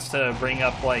where it wants to bring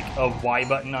up like a Y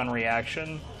button on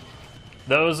reaction,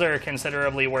 those are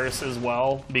considerably worse as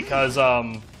well because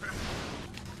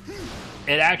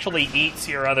it actually eats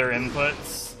your other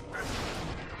inputs.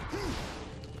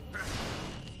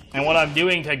 And what I'm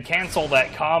doing to cancel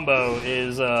that combo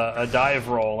is a dive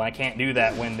roll. I can't do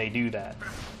that when they do that.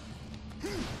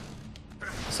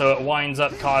 So it winds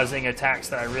up causing attacks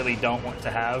that I really don't want to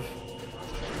have.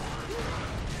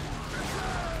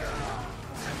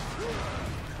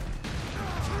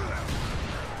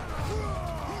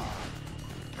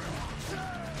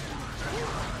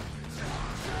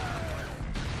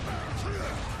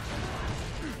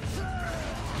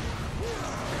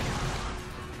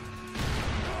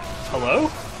 Hello?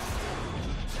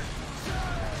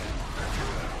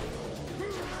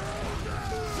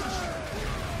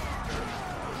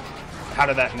 How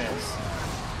did that miss?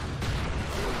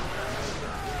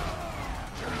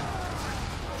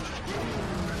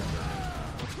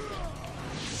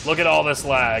 Look at all this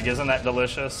lag. Isn't that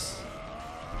delicious?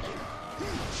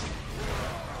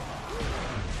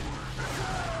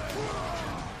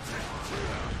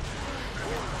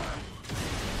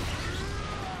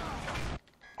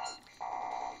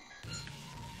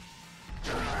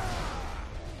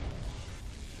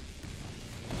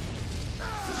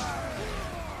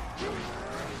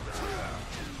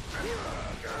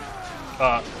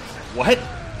 What?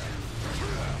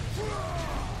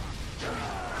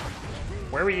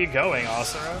 Where were you going,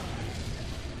 Asura?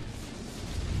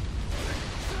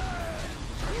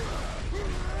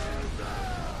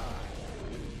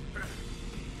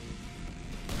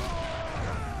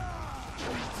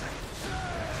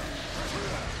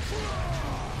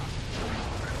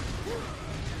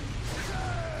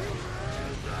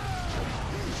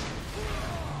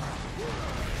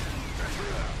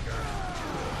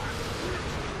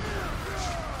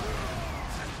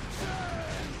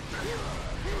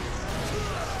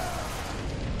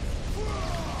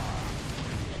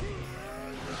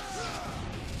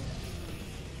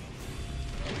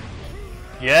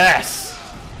 Yes!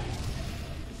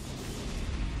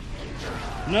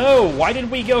 No, why did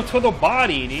we go to the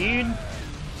body, dude?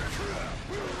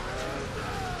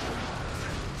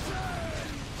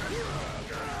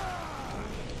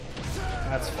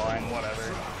 That's fine,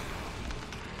 whatever.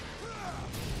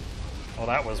 Oh,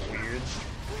 that was weird.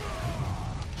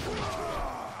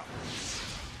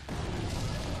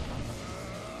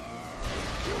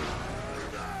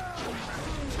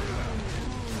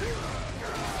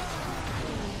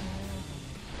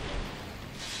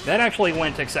 That actually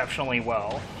went exceptionally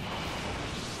well.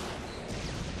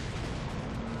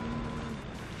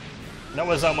 That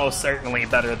was almost certainly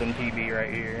better than PB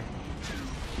right here.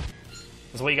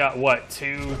 Because we got, what,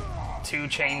 two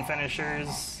chain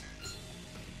finishers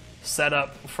set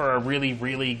up for a really,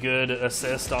 really good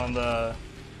assist on the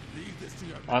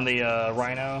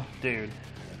Rhino? Dude.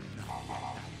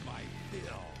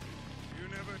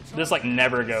 This, like,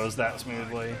 never goes that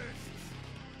smoothly.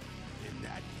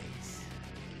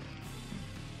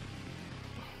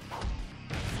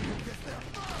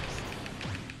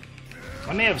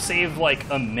 I may have saved like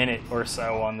a minute or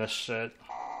so on this shit.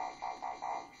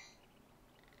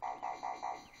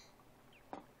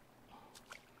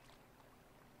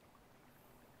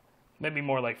 Maybe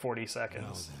more like 40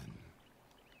 seconds.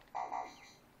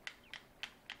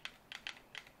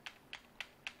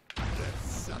 Let's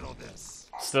settle this.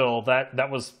 Still, that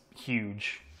was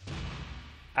huge.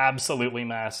 Absolutely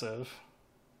massive.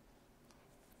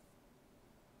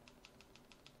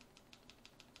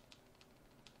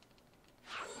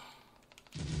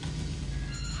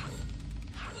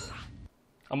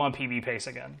 I'm on PB pace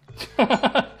again.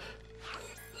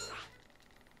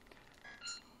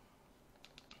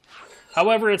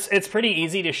 However, it's pretty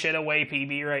easy to shit away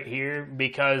PB right here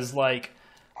because, like,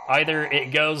 either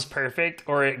it goes perfect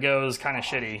or it goes kind of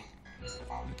shitty.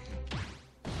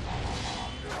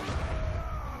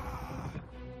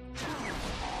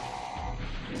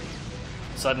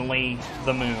 Suddenly,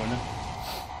 the moon.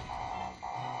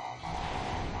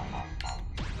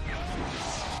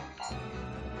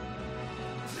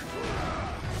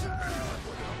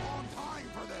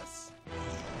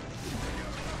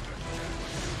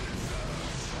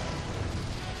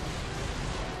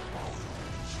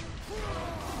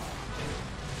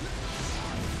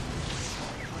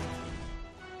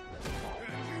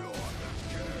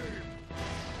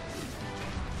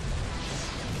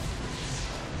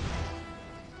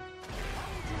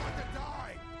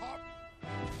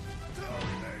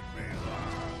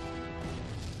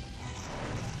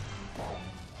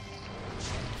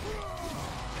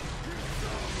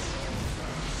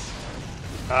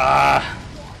 Ah.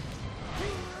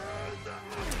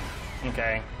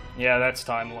 Okay. Yeah, that's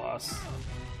time loss.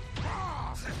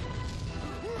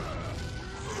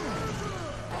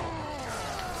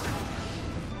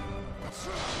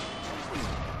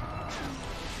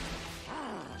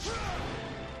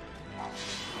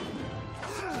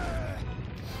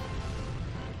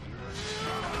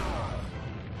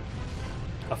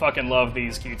 I fucking love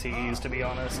these QTEs, to be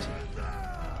honest.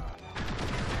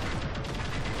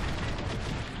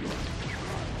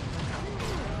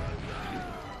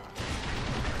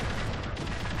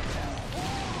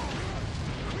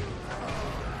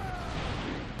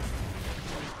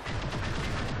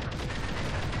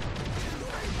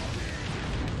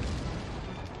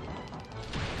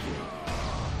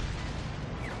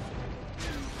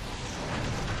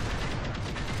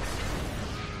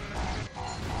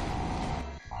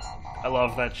 I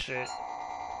love that shit.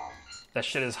 That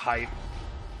shit is hype.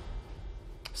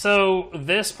 So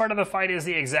this part of the fight is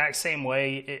the exact same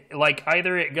way. Like,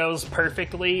 either it goes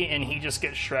perfectly and he just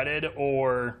gets shredded,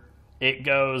 or it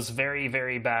goes very,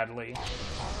 very badly.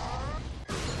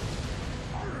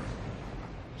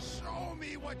 Show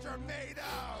me what you're made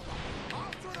of!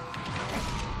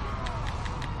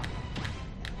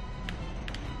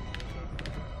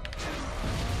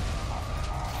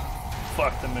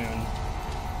 Fuck the moon.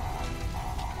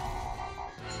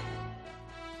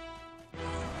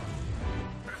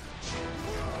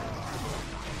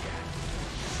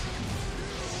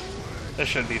 This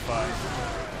should be fine.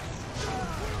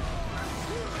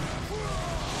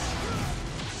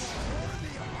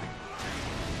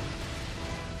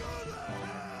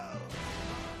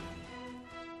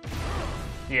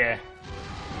 Yeah.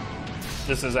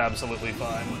 This is absolutely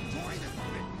fine.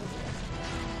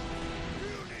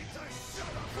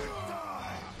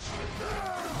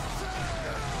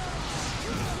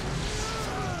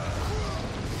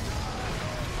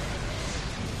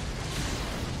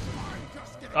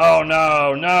 Oh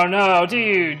no, no, no,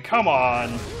 dude, come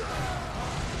on.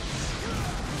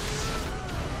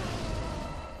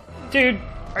 Dude,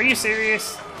 are you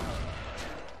serious?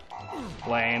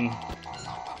 Lame.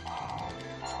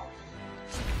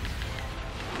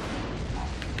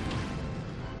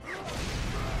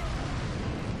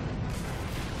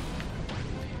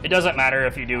 It doesn't matter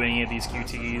if you do any of these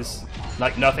QTEs.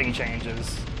 Like, nothing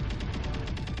changes.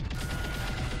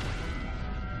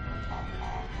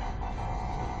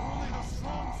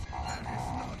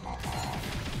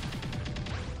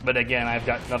 But again, I've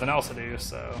got nothing else to do,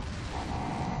 so...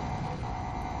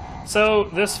 So,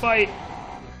 this fight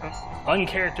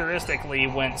uncharacteristically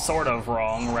went sort of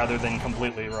wrong rather than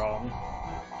completely wrong.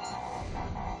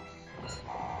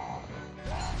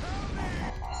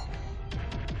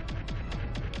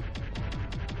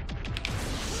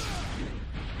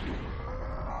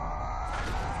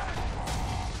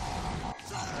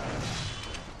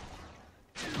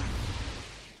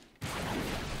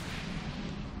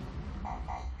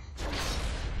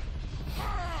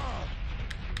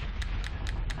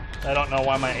 I don't know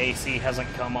why my AC hasn't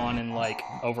come on in like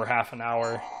over half an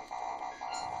hour.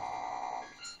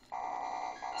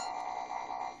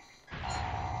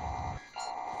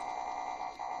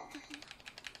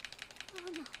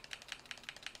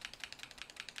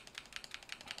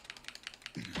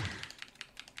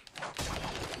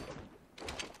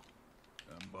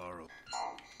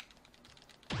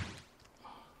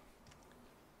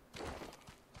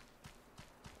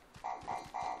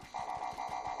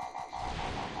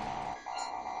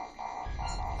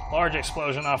 Large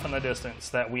explosion off in the distance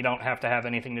that we don't have to have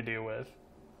anything to do with.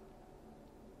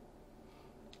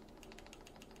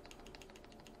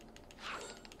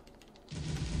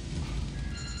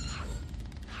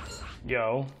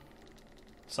 Yo.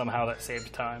 Somehow that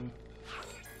saved time.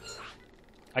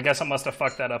 I guess I must have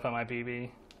fucked that up in my PB.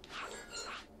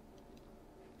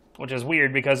 Which is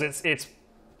weird because it's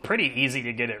pretty easy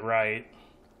to get it right.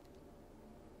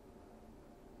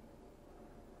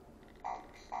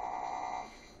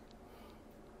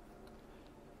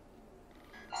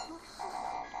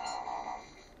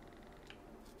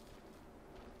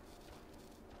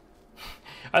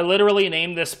 I literally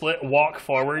named this split Walk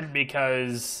Forward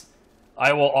because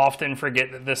I will often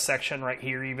forget that this section right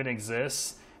here even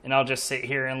exists, and I'll just sit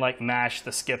here and like mash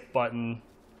the skip button.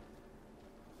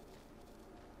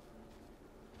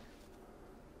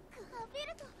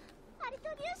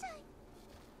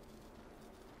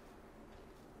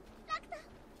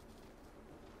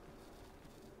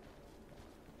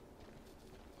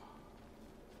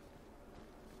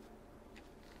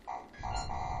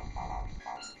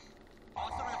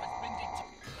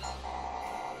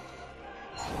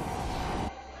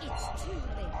 It's too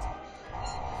late.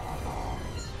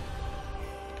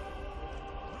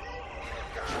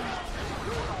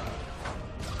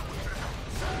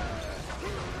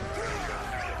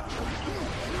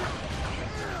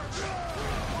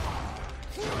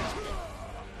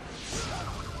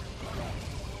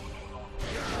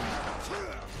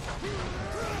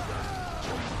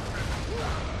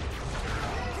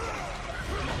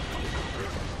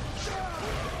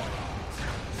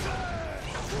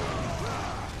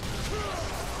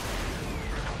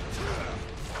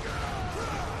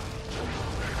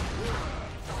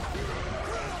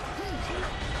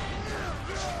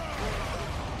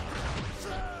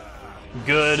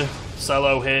 Good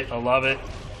solo hit, I love it.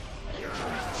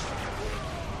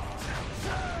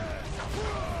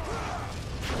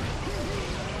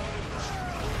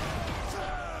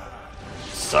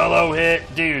 Solo hit,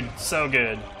 dude, so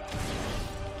good.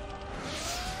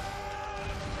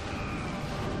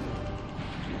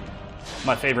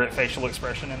 My favorite facial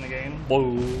expression in the game.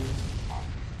 Whoa.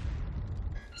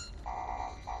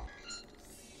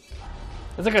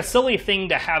 It's like a silly thing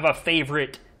to have a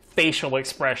favorite facial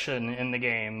expression in the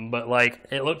game, but like,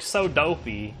 it looked so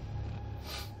dopey.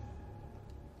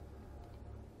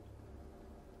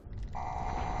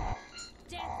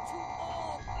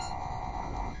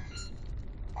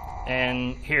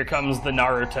 And here comes the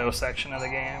Naruto section of the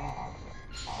game.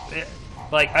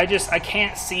 Like, I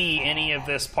can't see any of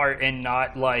this part and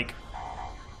not, like,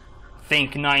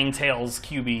 think Ninetales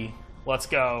QB. Let's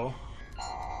go.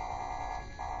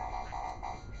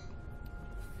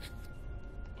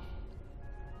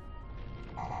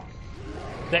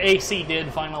 The AC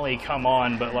did finally come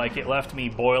on, but, like, it left me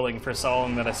boiling for so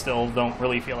long that I still don't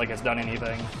really feel like it's done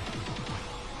anything.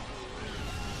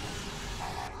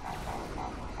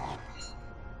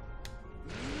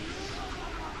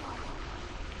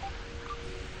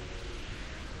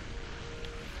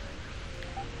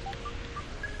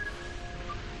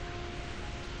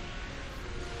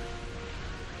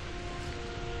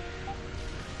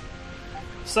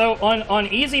 So on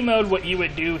easy mode, what you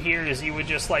would do here is you would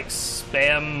just like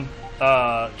spam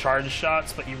charge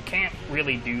shots, but you can't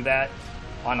really do that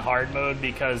on hard mode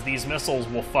because these missiles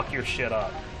will fuck your shit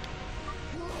up.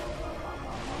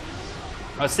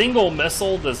 A single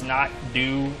missile does not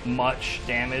do much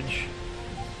damage,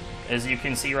 as you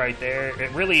can see right there.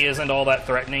 It really isn't all that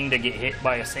threatening to get hit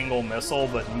by a single missile,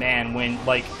 but man,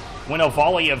 when a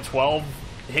volley of 12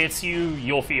 hits you,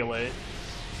 you'll feel it.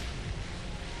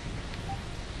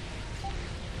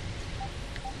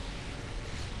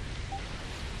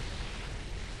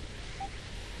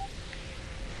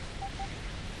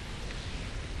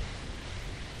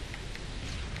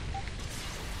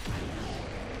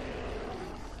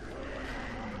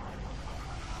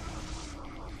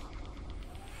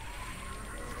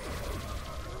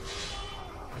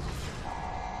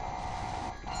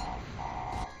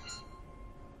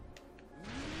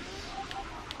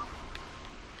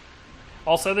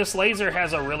 Also, this laser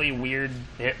has a really weird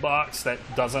hitbox that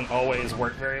doesn't always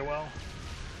work very well.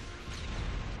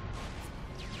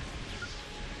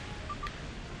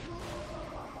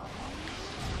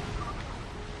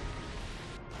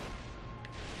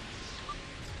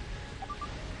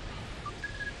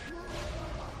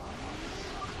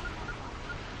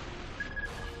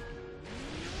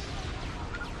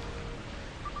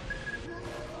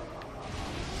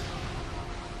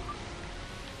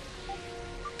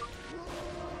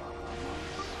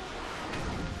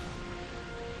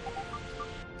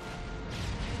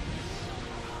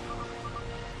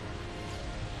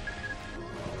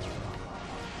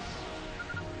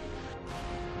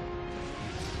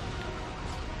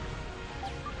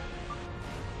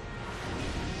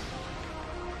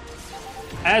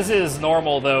 As is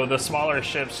normal, though, the smaller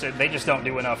ships, they just don't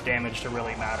do enough damage to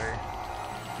really matter.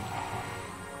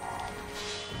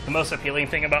 the most appealing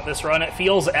thing about this run. It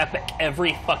feels epic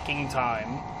every fucking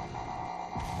time.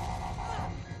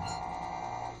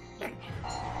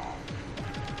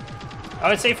 I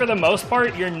would say for the most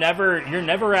part, you're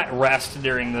never at rest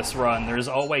during this run. There's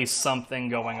always something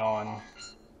going on.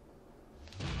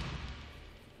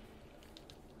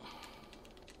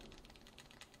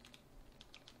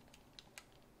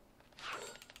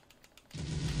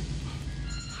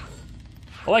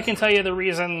 Well, I can tell you the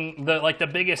reason, the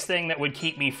biggest thing that would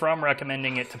keep me from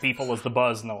recommending it to people is the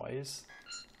buzz noise.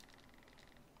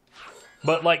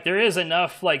 But, like, there's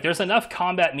enough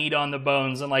combat meat on the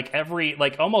bones, and, like,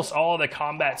 almost all of the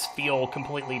combats feel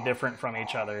completely different from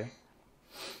each other.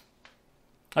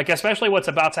 Like, especially what's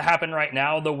about to happen right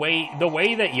now, the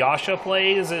way that Yasha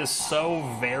plays is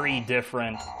so very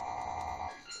different.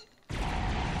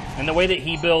 And the way that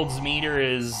he builds meter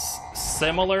is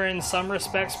similar in some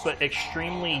respects, but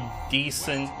extremely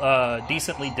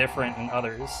decently different in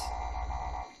others.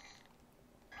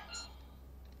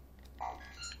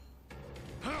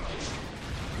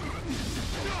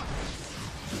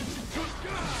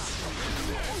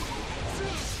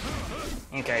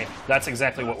 Okay, that's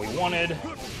exactly what we wanted.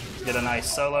 Get a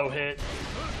nice solo hit.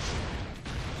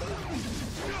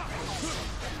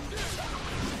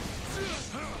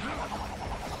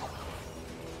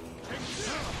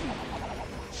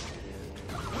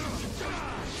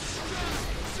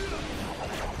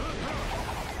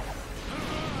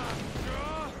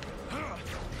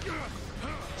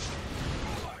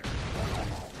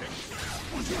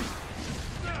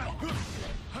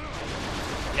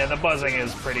 Yeah, the buzzing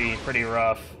is pretty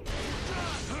rough.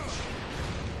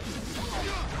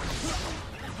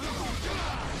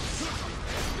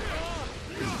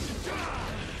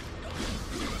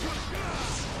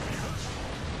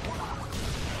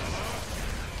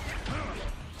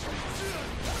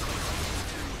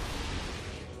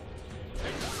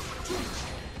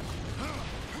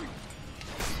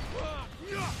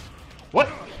 What?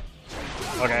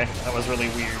 Okay, that was really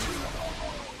weird.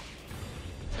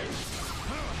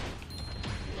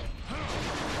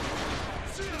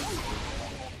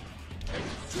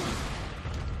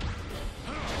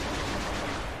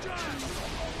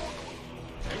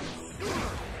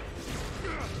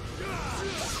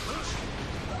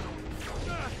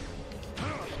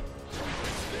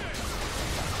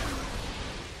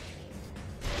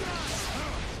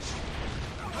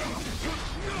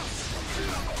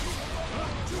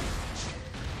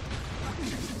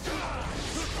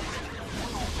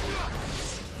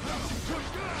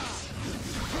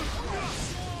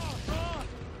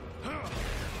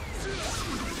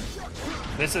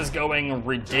 This is going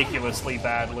ridiculously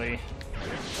badly.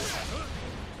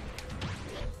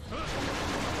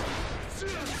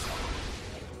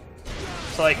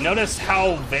 So, like, notice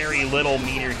how very little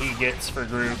meter he gets for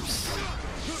groups.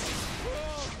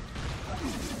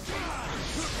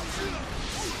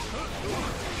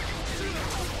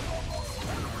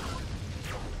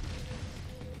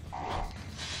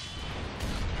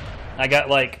 I got,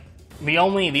 like, the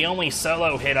only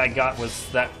solo hit I got was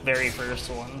that very first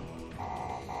one.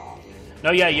 No,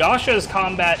 yeah, Yasha's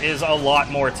combat is a lot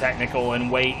more technical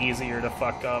and way easier to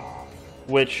fuck up,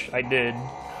 which I did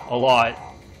a lot.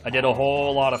 I did a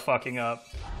whole lot of fucking up.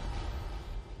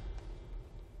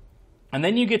 And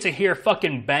then you get to hear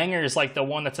fucking bangers like the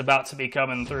one that's about to be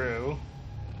coming through.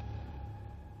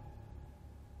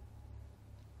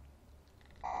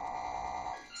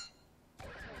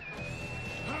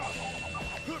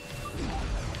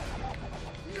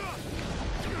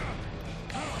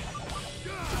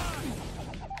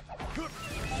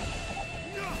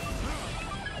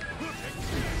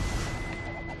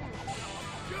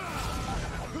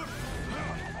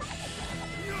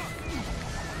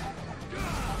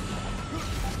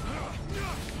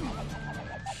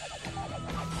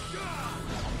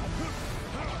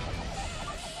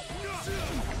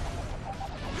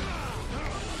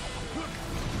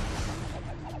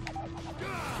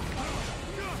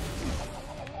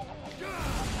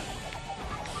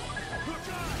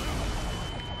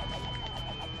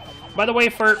 By the way,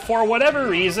 for whatever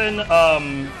reason,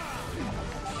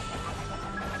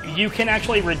 you can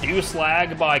actually reduce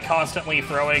lag by constantly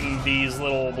throwing these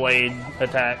little blade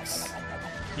attacks.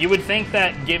 You would think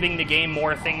that giving the game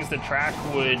more things to track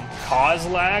would cause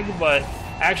lag, but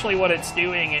actually what it's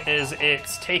doing is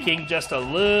it's taking just a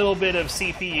little bit of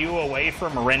CPU away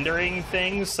from rendering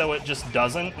things, so it just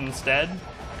doesn't instead.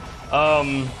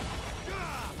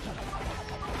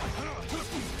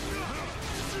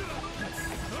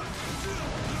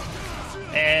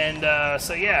 And,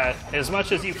 so yeah, as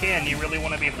much as you can, you really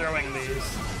want to be throwing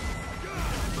these.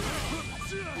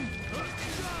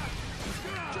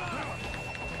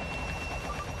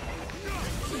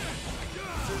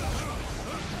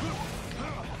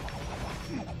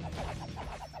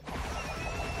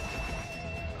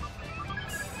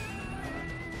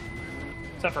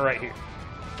 Except for right here.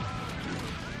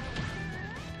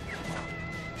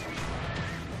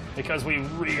 Because we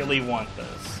really want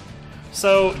this.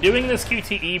 So doing this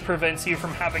QTE prevents you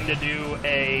from having to do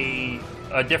a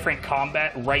different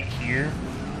combat right here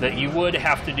that you would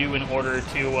have to do in order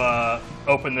to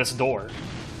open this door.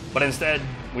 But instead,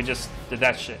 we just did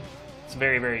that shit. It's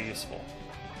very, very useful.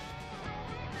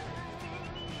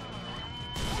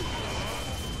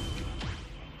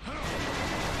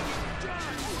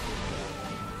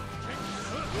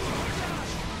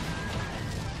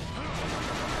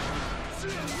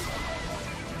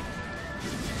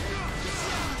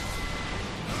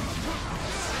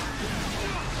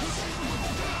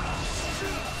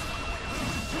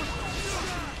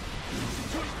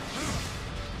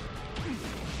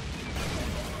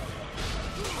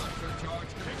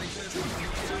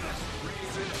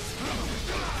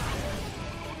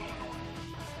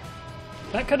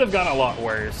 That could have gone a lot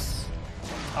worse.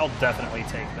 I'll definitely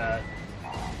take that.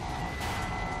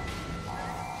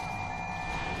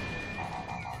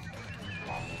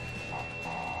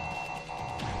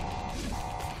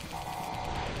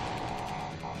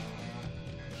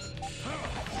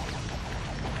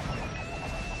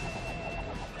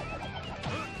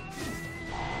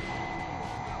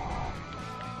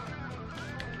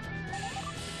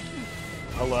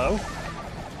 Hello?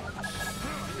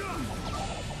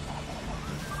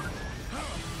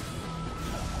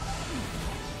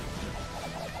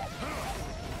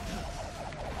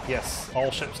 Yes,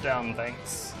 all ships down,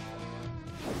 thanks.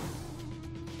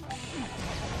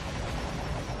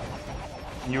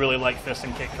 You really like fist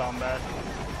and kick combat?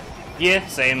 Yeah,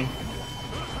 same.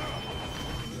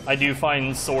 I do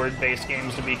find sword-based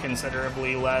games to be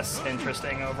considerably less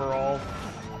interesting overall.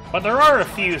 But there are a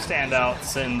few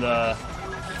standouts in the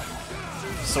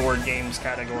sword games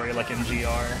category, like in GR.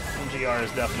 And GR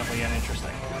is definitely an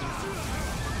interesting one.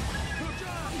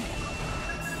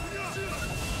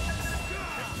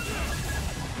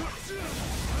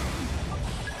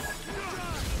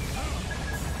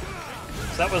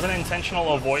 So that was an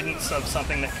intentional avoidance of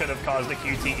something that could have caused a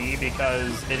QTE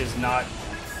because it is not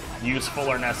useful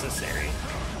or necessary.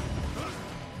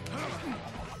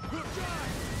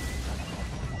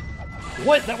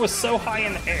 What? That was so high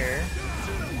in the air.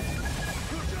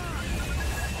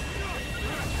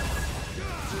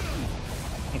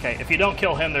 Okay, if you don't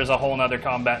kill him, there's a whole nother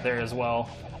combat there as well.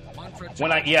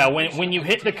 When you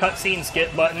hit the cutscene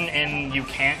skip button and you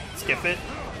can't skip it,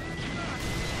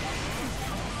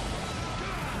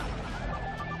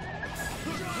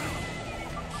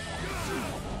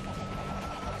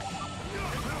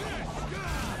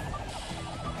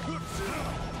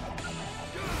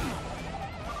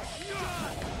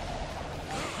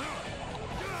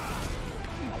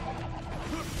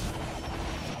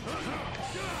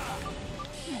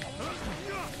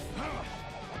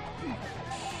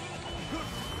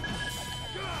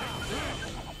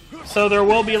 so there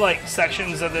will be like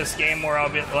sections of this game where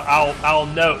I'll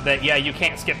note that yeah, you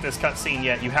can't skip this cutscene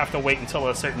yet. You have to wait until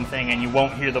a certain thing, and you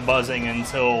won't hear the buzzing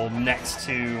until next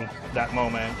to that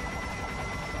moment.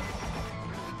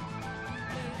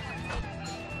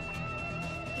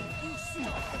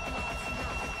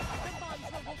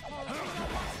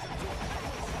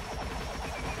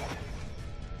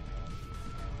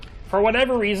 For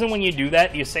whatever reason, when you do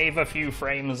that, you save a few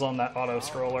frames on that auto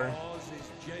scroller.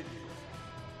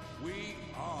 We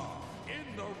are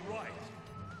in the right.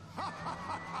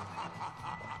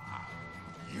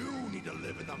 You need to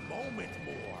live in the moment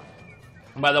more.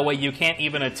 By the way, you can't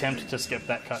even attempt to skip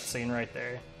that cutscene right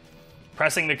there.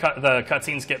 Pressing the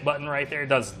cutscene skip button right there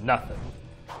does nothing.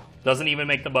 Doesn't even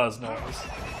make the buzz noise.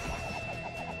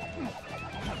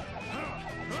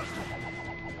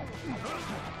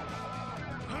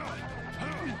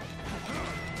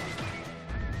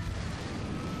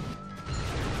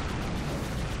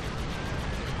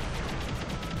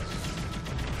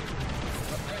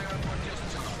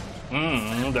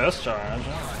 Discharge.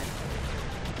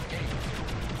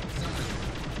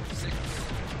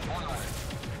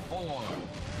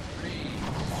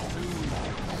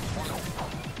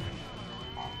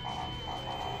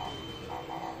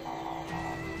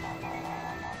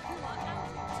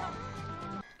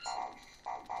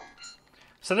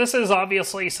 So this is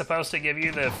obviously supposed to give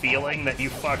you the feeling that you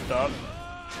fucked up.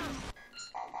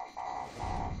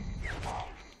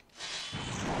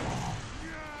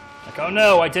 Like, oh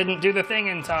no, I didn't do the thing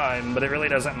in time, but it really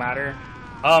doesn't matter.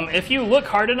 If you look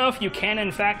hard enough, you can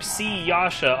in fact see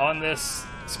Yasha on this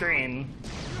screen.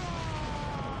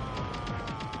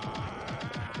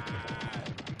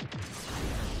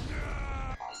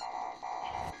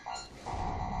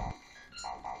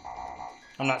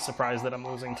 I'm not surprised that I'm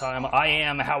losing time. I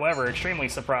am, however, extremely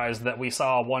surprised that we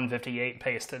saw a 158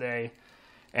 pace today,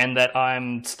 and that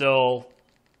I'm still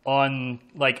on,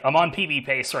 like, I'm on PB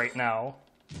pace right now.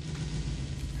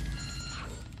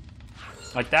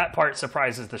 Like, that part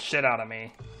surprises the shit out of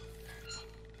me.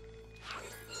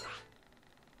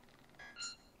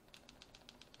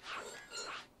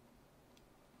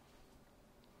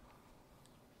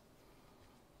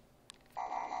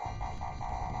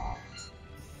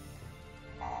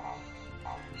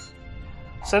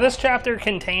 So this chapter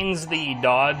contains the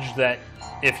dodge that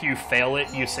if you fail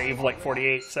it, you save like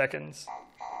 48 seconds.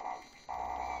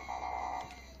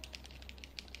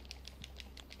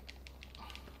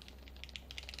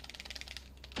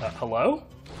 Hello?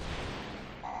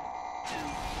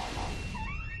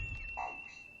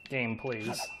 Game,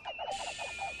 please.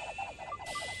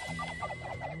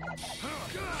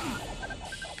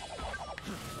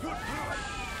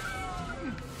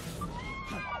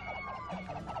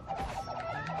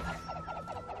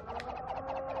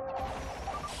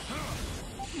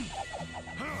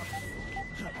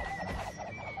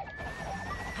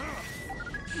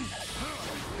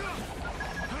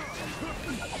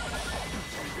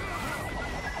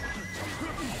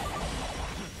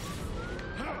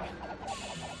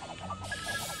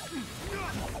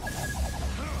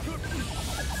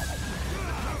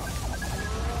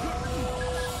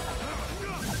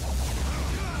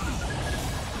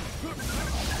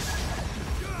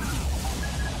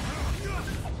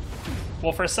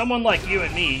 Well, for someone like you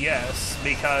and me, yes,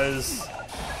 because,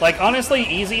 like, honestly,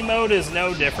 easy mode is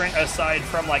no different aside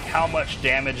from, like, how much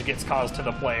damage gets caused to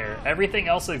the player. Everything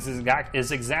else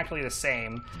is exactly the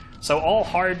same. So all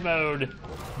hard mode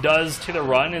does to the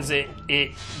run is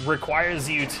it requires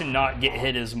you to not get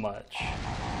hit as much.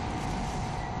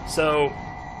 So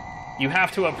you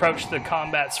have to approach the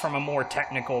combats from a more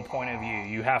technical point of view.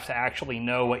 You have to actually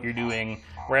know what you're doing.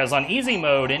 Whereas on easy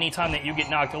mode, anytime that you get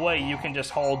knocked away, you can just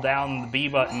hold down the B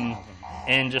button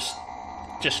and just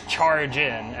charge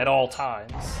in at all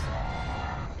times.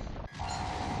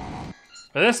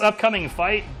 But this upcoming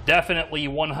fight definitely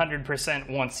 100%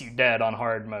 wants you dead on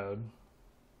hard mode.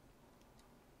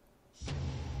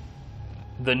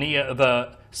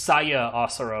 The Saya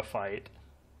Asura fight.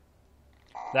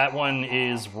 That one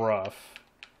is rough.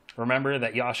 Remember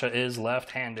that Yasha is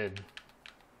left-handed.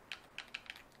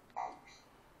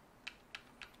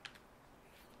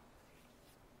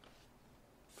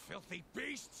 Filthy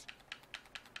beasts!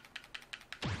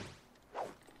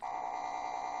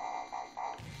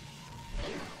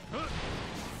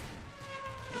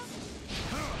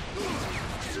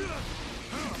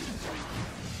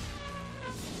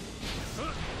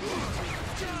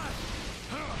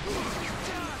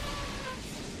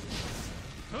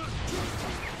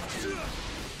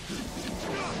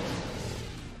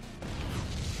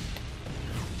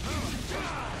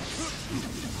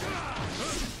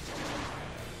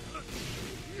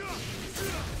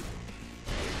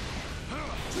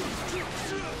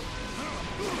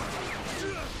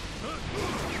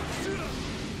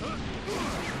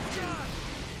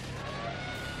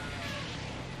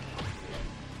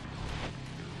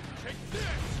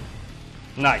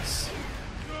 Nice.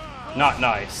 Not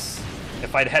nice.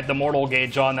 If I'd had the mortal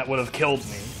gauge on, that would have killed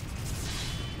me.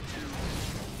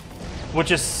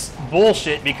 Which is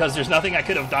bullshit because there's nothing I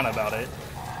could have done about it.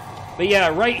 But yeah,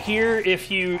 right here, if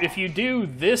you do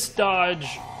this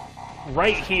dodge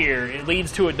right here, it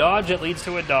leads to a dodge, it leads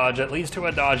to a dodge, it leads to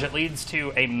a dodge, it leads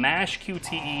to a mash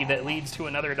QTE that leads to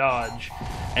another dodge.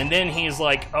 And then he's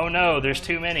like, oh no, there's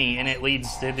too many, and it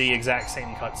leads to the exact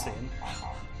same cutscene.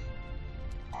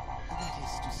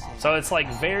 So it's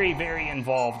like very, very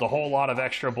involved, a whole lot of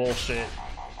extra bullshit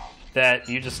that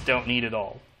you just don't need at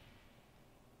all.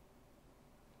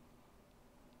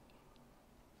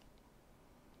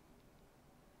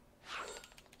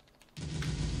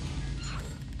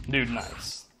 Dude,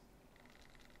 nice.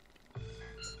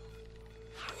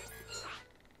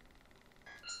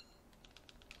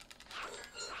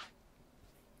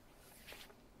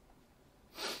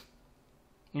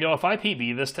 You know, if I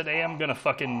PB this today, I'm gonna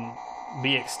fucking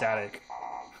be ecstatic.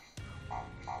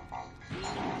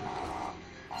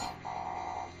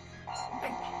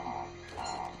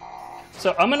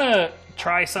 So I'm gonna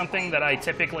try something that I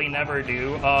typically never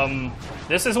do.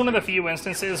 This is one of the few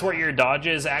instances where your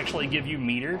dodges actually give you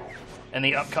meter in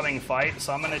the upcoming fight,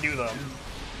 so I'm gonna do them.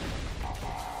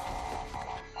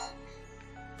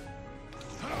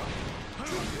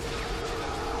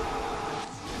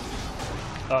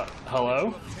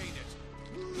 Hello?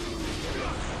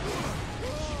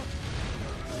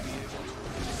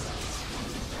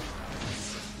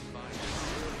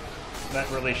 That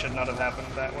really should not have happened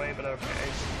that way, but okay.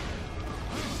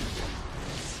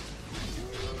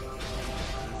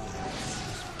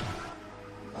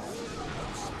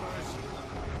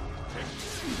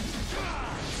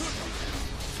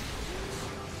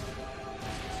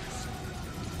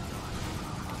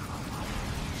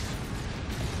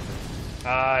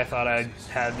 I thought I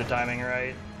had the timing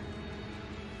right.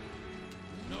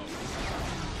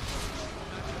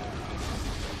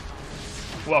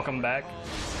 Welcome back.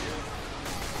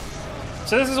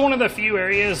 So this is one of the few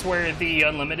areas where the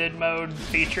unlimited mode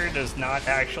feature does not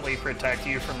actually protect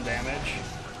you from damage.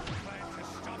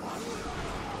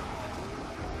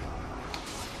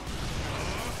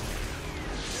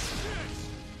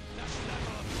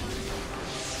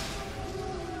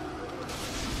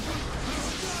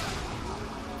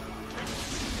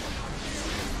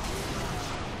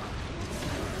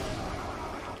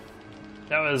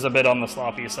 That was a bit on the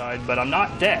sloppy side, but I'm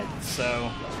not dead,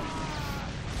 so...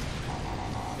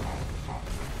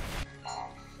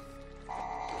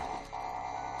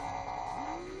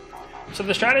 So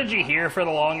the strategy here for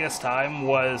the longest time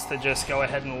was to just go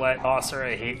ahead and let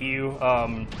Asura hit you.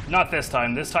 Not this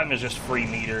time. This time is just free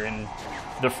meter, and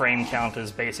the frame count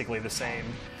is basically the same.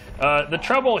 The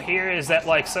trouble here is that,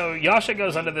 like, so Yasha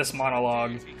goes under this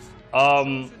monologue.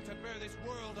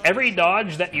 Every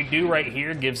dodge that you do right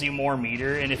here gives you more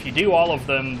meter, and if you do all of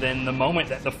them, then the moment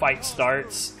that the fight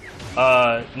starts,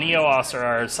 Neo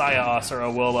Asura or Saya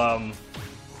Asura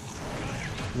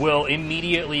will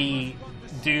immediately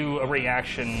do a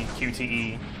reaction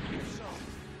QTE.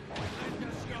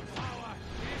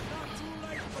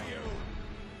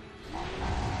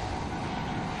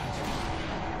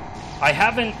 I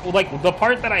haven't, like, the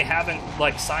part that I haven't,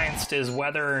 like, scienced is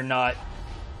whether or not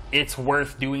it's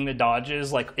worth doing the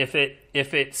dodges. Like, if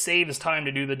it saves time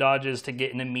to do the dodges to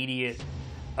get an immediate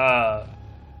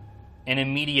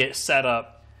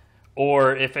setup,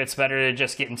 or if it's better to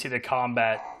just get into the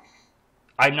combat.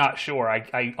 I'm not sure.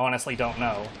 I honestly don't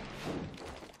know.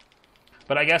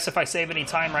 But I guess if I save any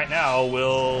time right now,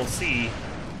 we'll see.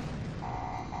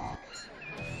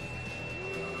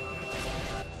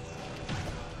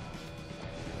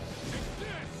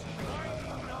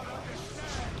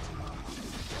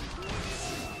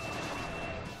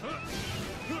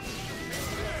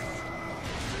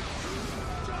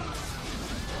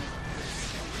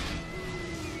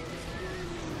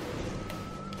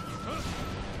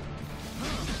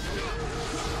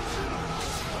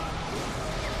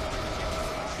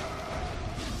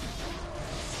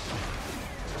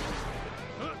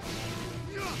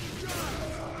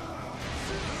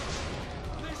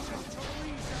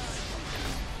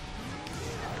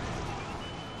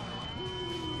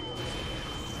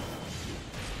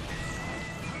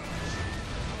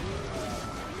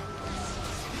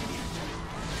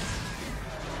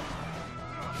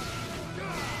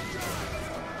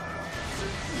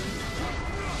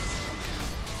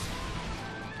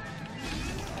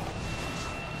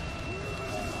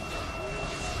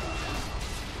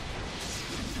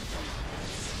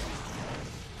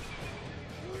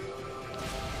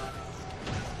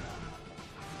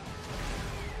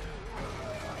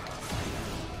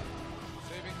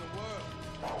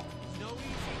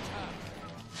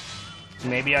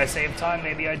 Maybe I save time,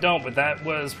 maybe I don't, but that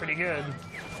was pretty good.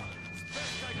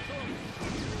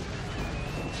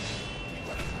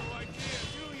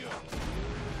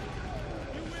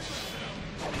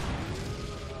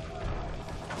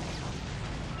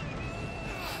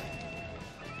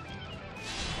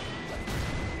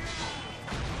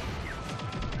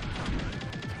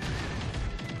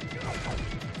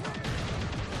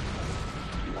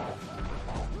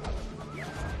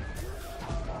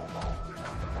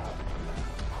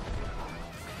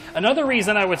 Another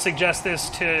reason I would suggest this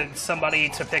to somebody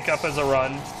to pick up as a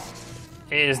run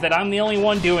is that I'm the only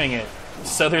one doing it,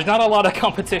 so there's not a lot of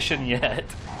competition yet.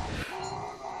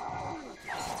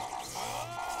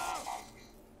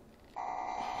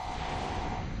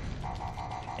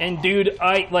 And dude,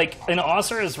 like an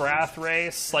Asura's Wrath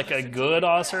race, like a good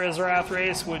Asura's Wrath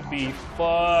race would be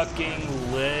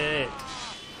fucking lit.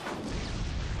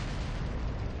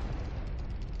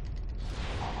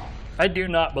 I do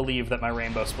not believe that my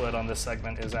rainbow split on this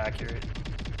segment is accurate.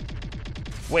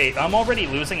 Wait, I'm already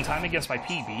losing time against my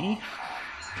PB?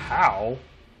 How?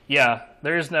 Yeah,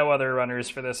 there's no other runners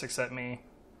for this except me.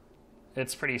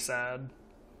 It's pretty sad.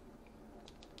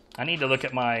 I need to look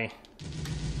at my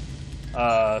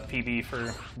PB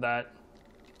for that,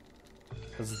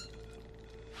 because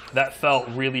that felt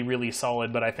really, really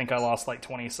solid, but I think I lost like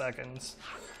 20 seconds.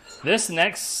 This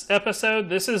next episode,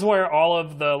 this is where all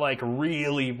of the, like,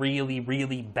 really, really,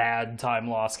 really bad time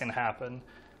loss can happen.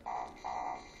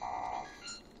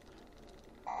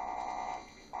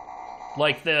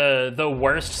 Like, the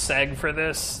worst seg for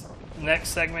this next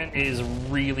segment is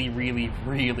really, really,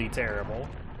 really terrible.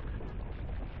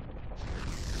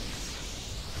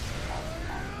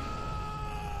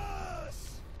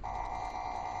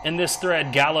 In this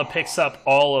thread, Gala picks up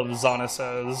all of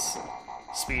Xanaso's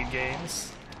speed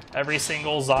games. Every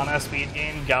single Xana speed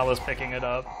game, Gala's picking it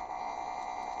up.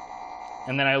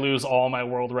 And then I lose all my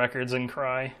world records and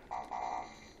cry.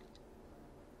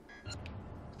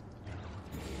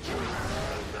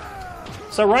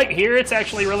 So right here, it's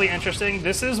actually really interesting.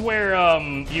 This is where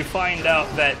you find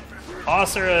out that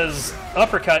Asura's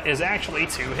uppercut is actually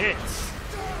 2 hits.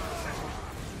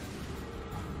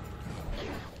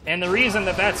 And the reason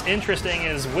that that's interesting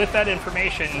is with that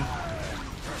information,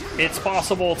 it's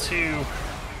possible to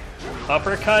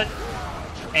uppercut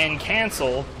and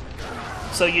cancel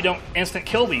so you don't instant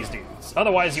kill these dudes.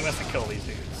 Otherwise, you instant kill these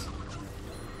dudes.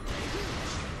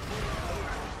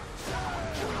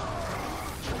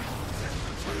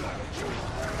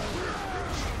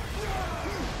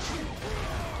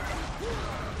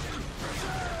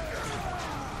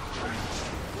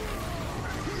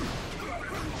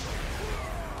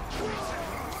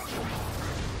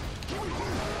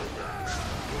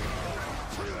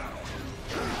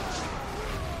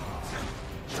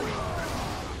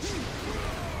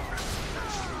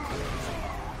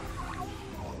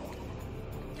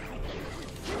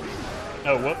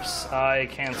 Oh, whoops, I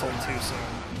canceled too soon.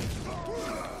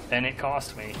 And it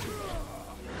cost me.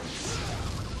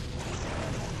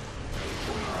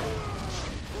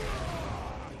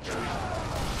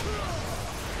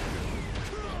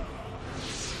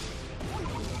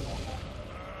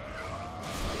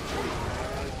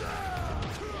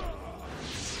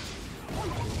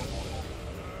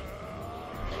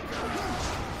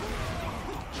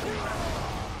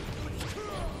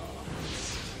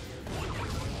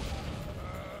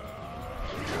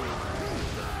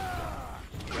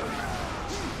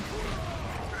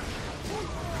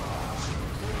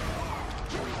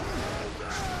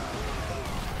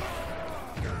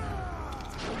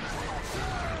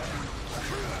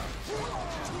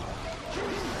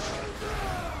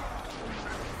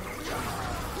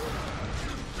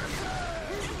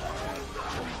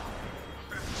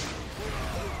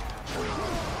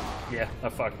 Yeah, I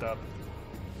fucked up.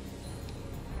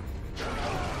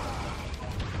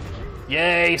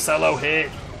 Yay, solo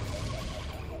hit!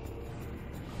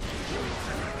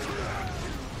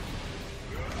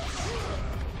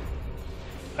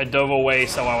 I dove away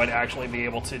so I would actually be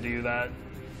able to do that.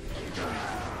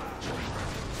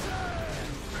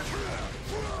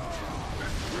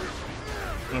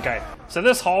 Okay, so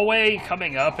this hallway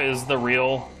coming up is the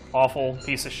real awful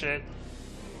piece of shit.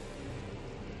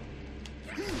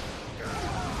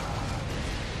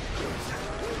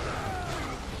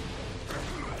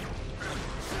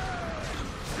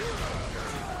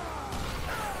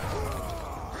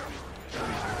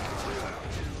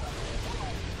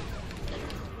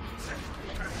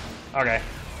 Okay.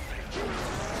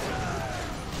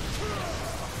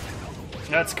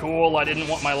 That's cool. I didn't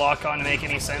want my lock-on to make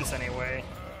any sense anyway.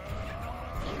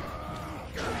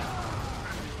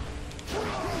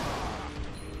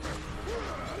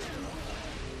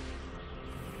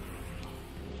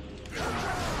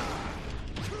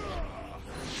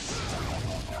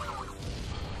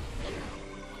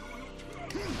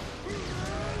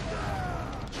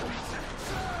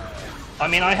 I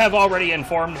mean, I have already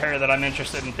informed her that I'm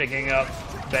interested in picking up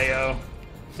Bayo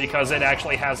because it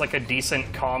actually has like a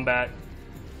decent combat,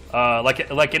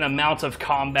 like an amount of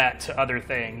combat to other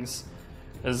things.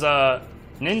 Is Ninja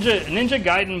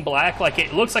Gaiden Black, like,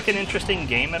 it looks like an interesting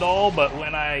game at all, but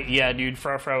when yeah, dude,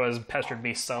 Frofro has pestered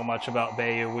me so much about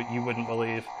Bayo, you wouldn't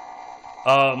believe.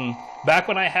 Back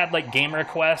when I had like game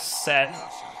requests set,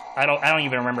 I don't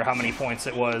even remember how many points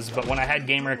it was, but when I had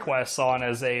game requests on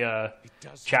as a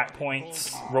chat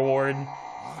points reward,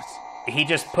 he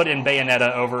just put in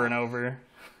Bayonetta over and over.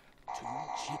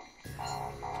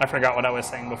 I forgot what I was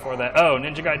saying before that. Oh,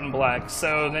 Ninja Gaiden Black.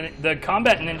 So the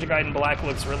combat in Ninja Gaiden Black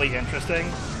looks really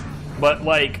interesting, but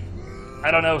like,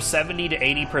 I don't know, 70 to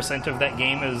 80% of that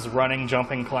game is running,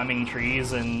 jumping, climbing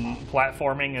trees, and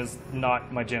platforming is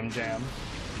not my jam.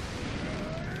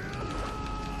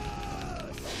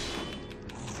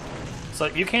 So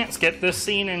you can't skip this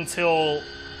scene until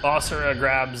Asura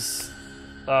grabs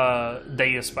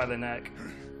Deus by the neck.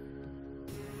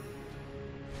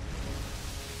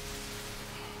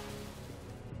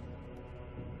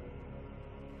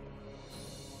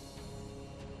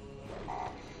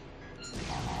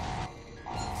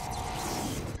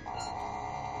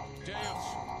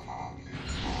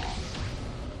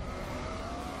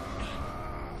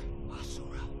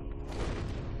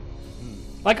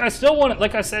 Like, I still want,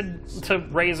 like I said to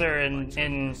Razor in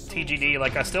TGD,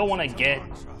 like, I still want to get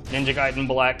Ninja Gaiden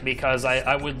Black because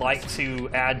I would like to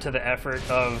add to the effort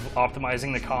of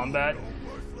optimizing the combat.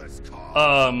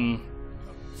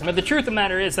 But the truth of the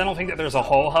matter is, I don't think that there's a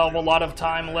whole hell of a lot of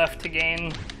time left to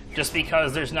gain, just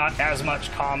because there's not as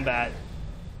much combat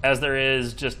as there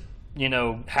is just, you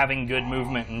know, having good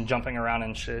movement and jumping around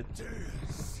and shit.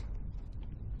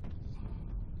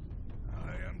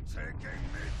 I am taking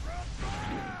me back.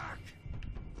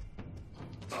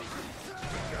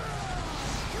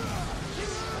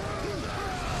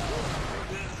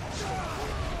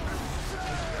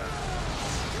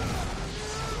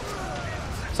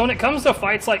 So when it comes to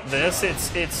fights like this,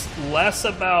 it's less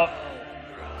about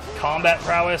combat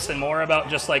prowess and more about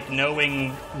just like knowing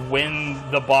when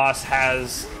the boss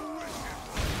has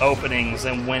openings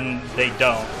and when they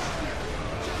don't.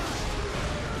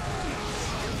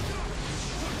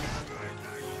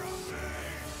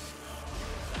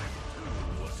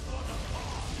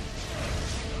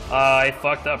 I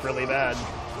fucked up really bad.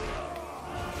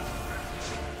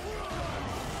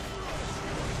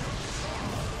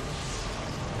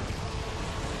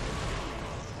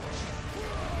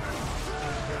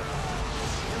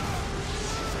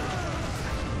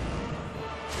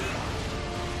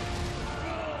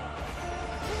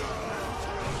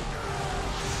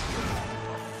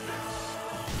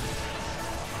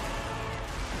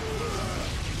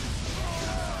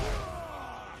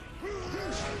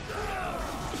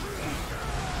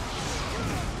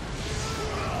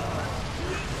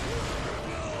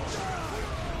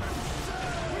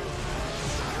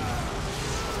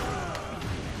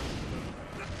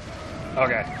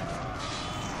 Okay.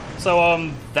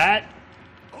 So that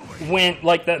went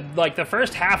like the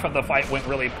first half of the fight went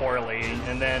really poorly,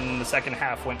 and then the second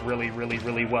half went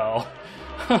really well.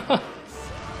 Not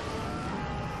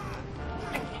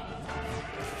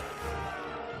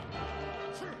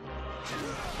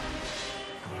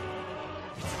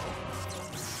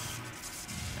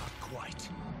quite.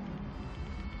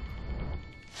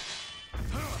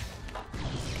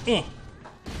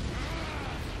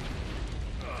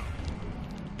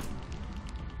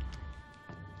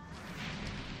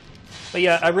 But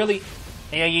yeah,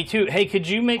 yeah, you too. Hey, could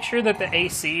you make sure that the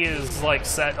AC is like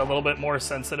set a little bit more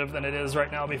sensitive than it is right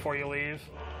now before you leave?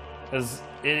 Because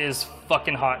it is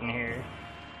fucking hot in here.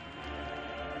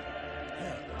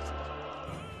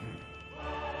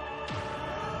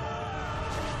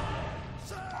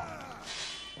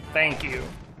 Thank you.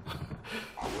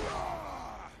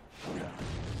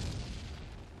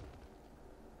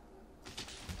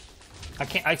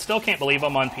 I still can't believe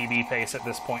I'm on PB pace at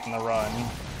this point in the run.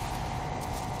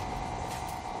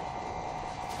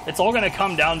 It's all gonna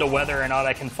come down to whether or not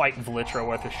I can fight Vlitra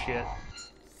worth of shit.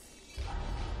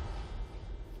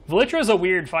 Vlitra's a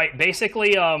weird fight.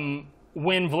 Basically,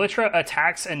 when Vlitra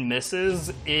attacks and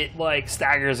misses, it like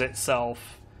staggers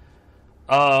itself.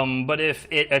 But if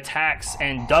it attacks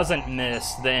and doesn't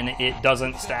miss, then it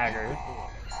doesn't stagger.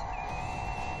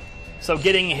 So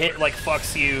getting hit like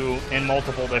fucks you in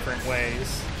multiple different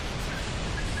ways.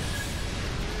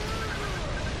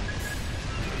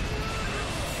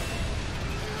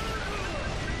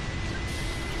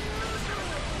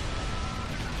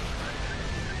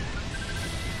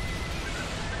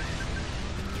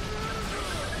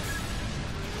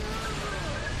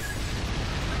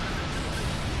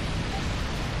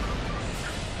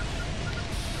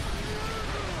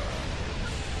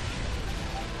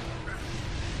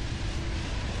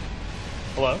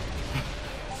 Hello?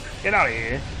 Get out of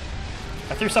here.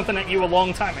 I threw something at you a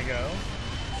long time ago.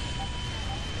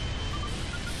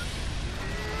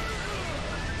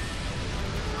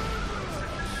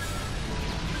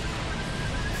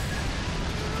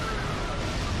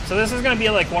 So this is going to be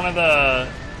like one of the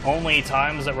only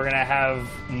times that we're going to have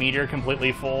meter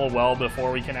completely full well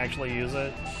before we can actually use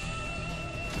it.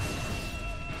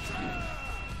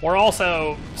 We're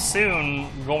also soon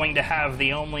going to have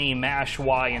the only mash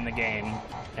Y in the game,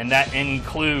 and that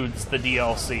includes the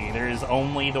DLC. There is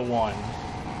only the one.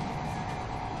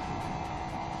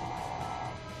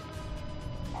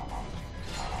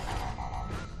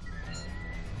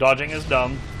 Dodging is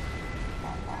dumb.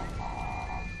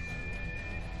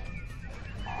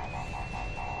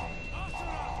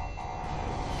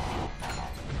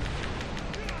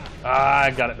 Ah,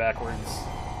 I got it backwards.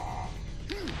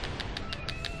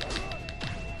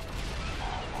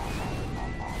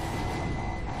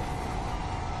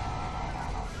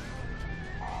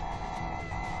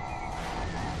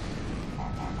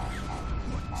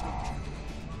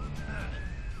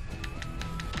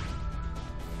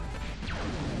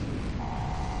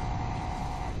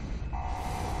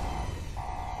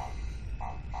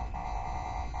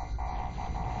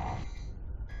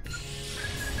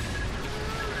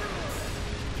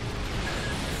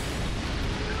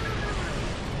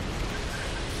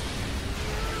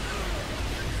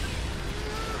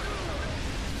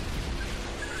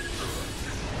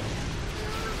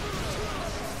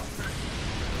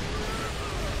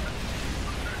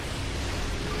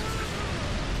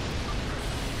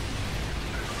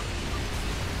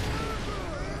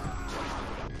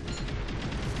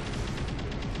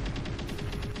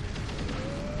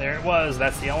 There it was.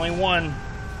 That's the only one.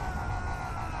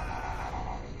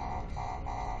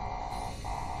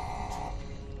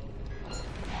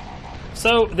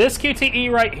 So this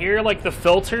QTE right here, like the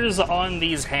filters on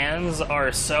these hands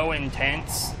are so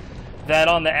intense that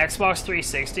on the Xbox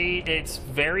 360, it's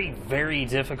very, very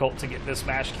difficult to get this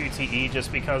match QTE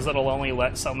just because it'll only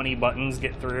let so many buttons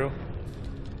get through.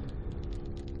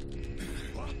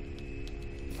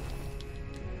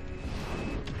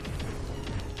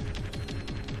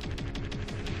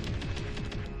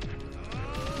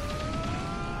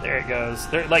 There it goes.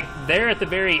 There at the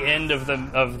very end of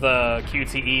the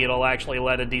QTE, it'll actually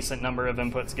let a decent number of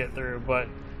inputs get through, but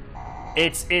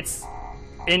it's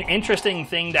an interesting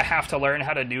thing to have to learn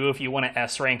how to do if you want to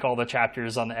S rank all the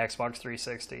chapters on the Xbox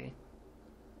 360.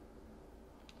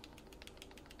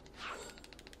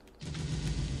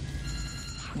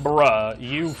 Bruh,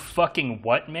 you fucking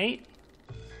what, mate?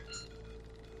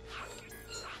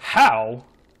 How?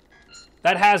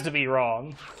 That has to be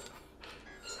wrong.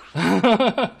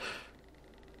 I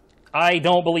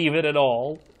don't believe it at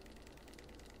all.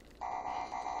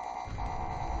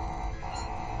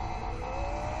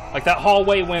 Like, that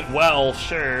hallway went well,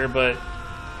 sure, but...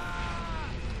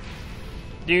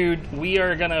 Dude, we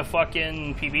are gonna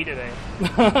fucking PB today.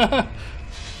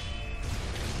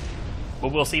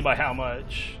 But we'll see by how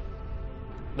much.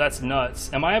 That's nuts.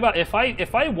 Am I about... If I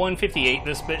 158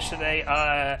 this bitch today,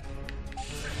 I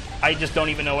just don't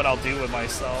even know what I'll do with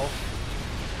myself.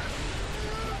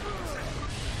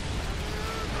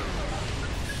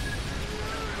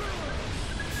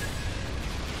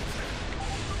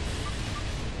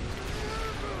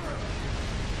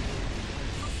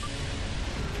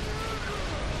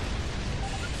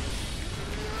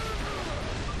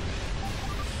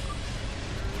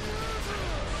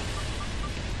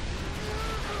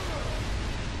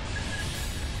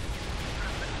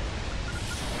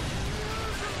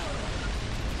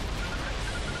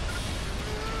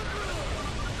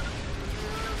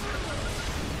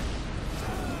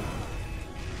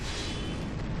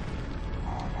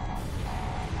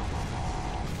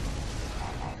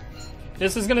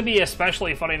 This is going to be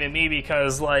especially funny to me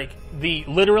because, like,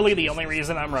 literally the only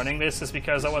reason I'm running this is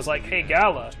because I was like, hey,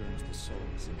 Gala,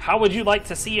 how would you like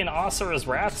to see an Asura's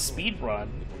Wrath speedrun?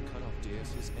 Cut off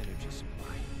Deus' energy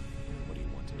supply. What do you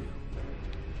want to do?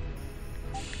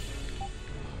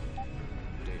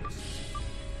 Deus.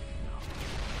 No.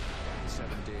 7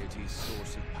 deities'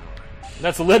 source of power.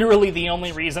 That's literally the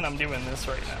only reason I'm doing this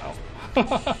right now. For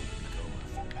the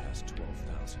past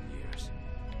 12,000 years.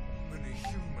 Many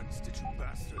humans did you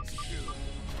bastards kill?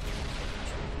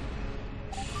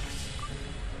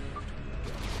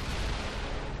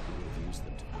 We would have used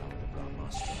them to power the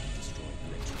Brahmastra and destroy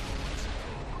the electronics.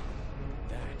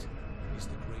 That is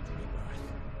the great rebirth.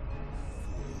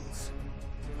 Fools.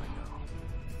 I know.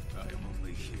 I am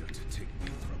only here to take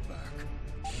Mithra back.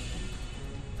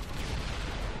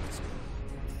 Let's go.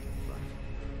 Right.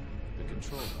 The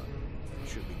control hub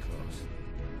should be close.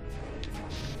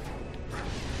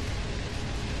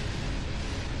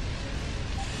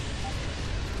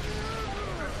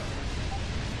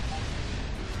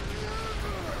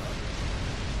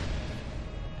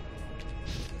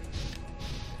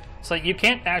 So you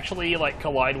can't actually, like,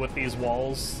 collide with these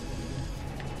walls.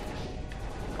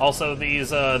 Also,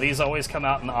 these always come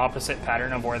out in the opposite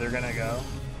pattern of where they're gonna go.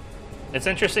 It's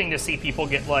interesting to see people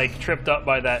get, like, tripped up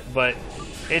by that, but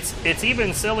it's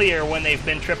even sillier when they've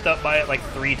been tripped up by it like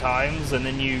 3 times, and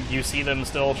then you see them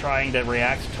still trying to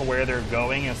react to where they're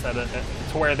going instead of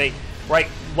to where they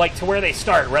to where they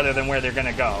start rather than where they're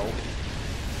gonna go.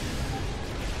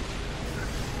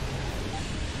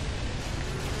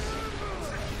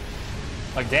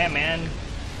 Like, damn, man,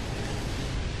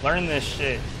 learn this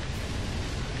shit.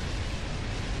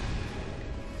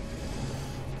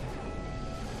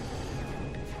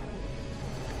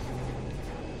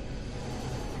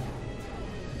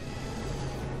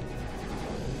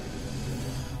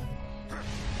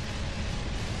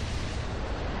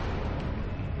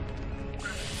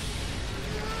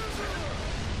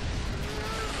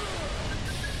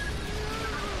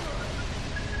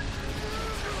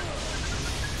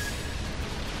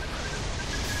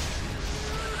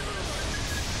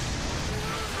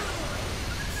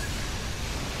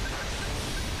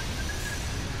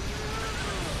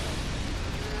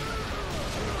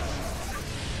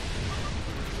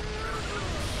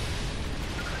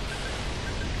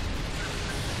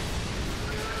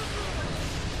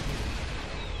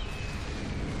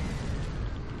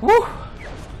 Woo!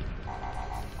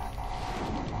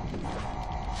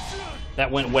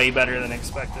 That went way better than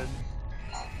expected.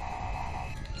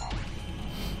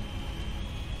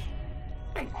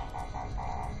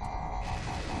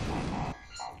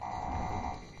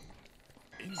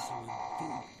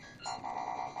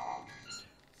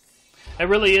 It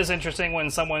really is interesting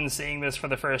when someone's seeing this for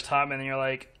the first time and you're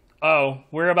like, oh,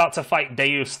 we're about to fight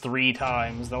Deus 3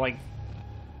 times. They're like,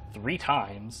 3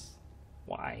 times?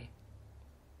 Why?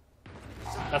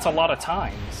 That's a lot of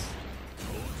times.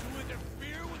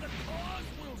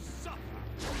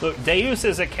 Look, Deus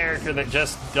is a character that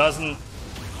just doesn't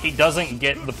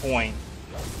get the point.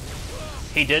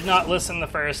 He did not listen the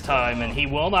first time, and he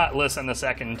will not listen the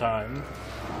second time.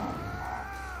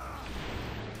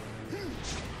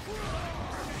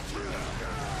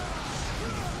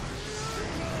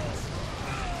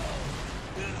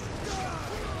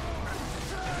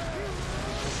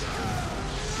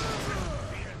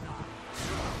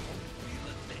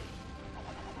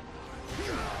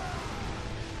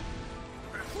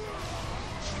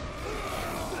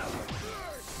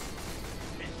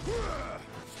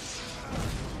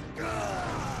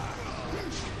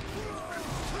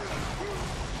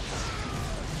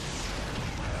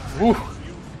 Woo.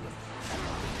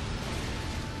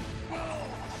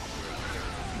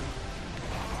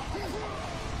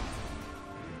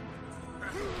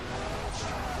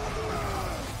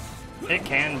 It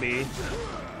can be,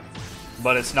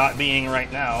 but it's not being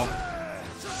right now.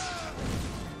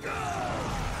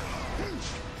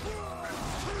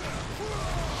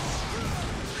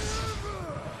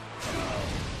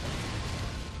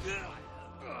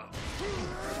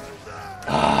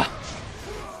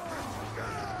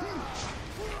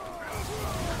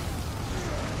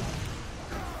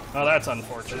 Oh, that's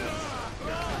unfortunate.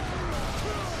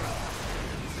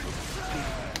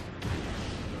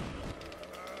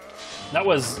 That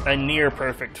was a near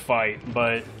perfect fight,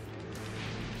 but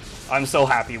I'm still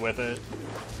happy with it.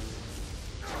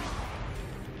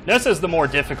 This is the more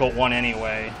difficult one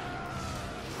anyway.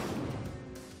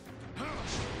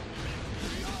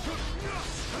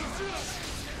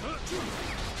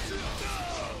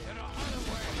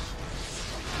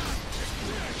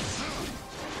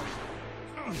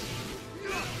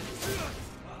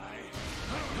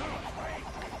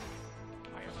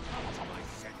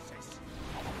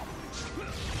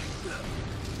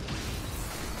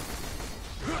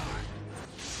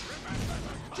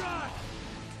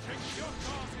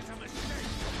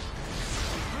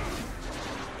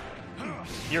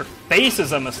 Your face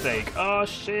is a mistake. Oh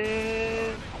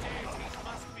shit.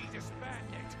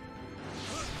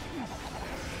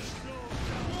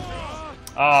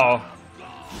 Oh.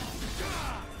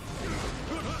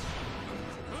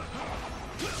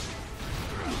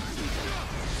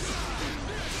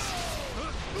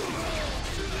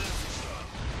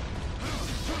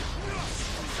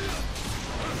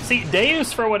 See,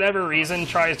 Deus, for whatever reason,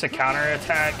 tries to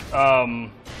counterattack,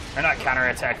 or not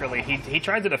counterattack, really. He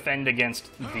tries to defend against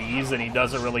these, and he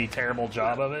does a really terrible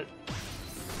job of it.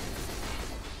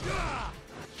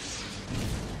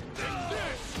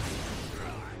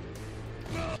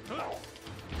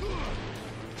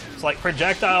 It's like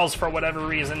projectiles, for whatever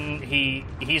reason,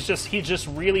 he's just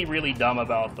really, really dumb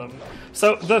about them.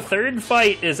 So the third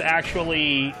fight is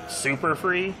actually super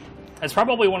free. It's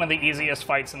probably one of the easiest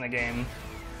fights in the game.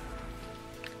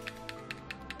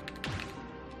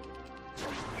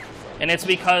 And it's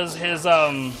because his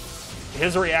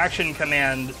reaction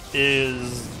command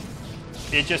is,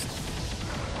 it just,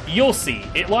 you'll see.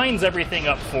 It lines everything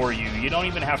up for you. You don't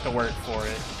even have to work for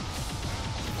it.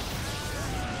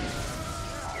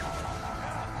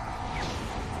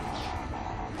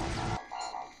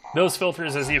 Those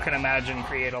filters, as you can imagine,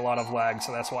 create a lot of lag,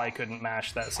 so that's why I couldn't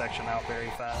mash that section out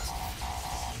very fast.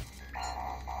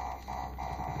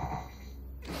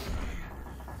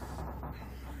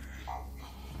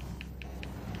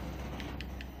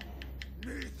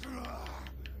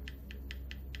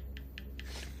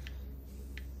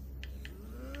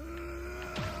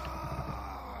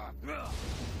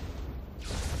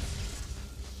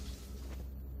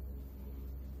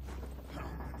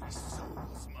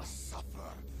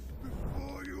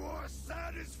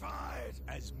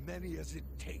 As many as it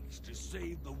takes to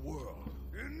save the world.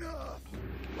 Enough!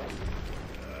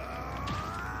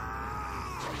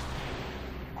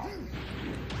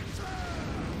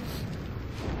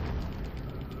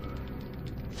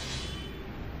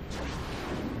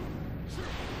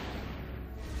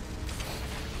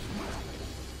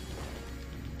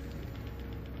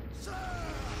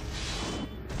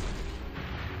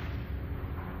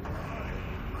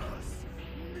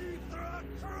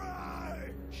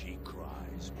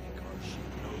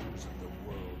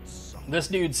 This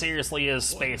dude seriously is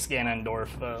Space Ganondorf,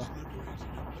 though.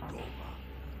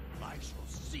 I shall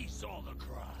cease all the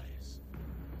cries.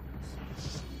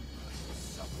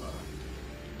 Suffer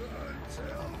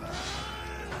until then.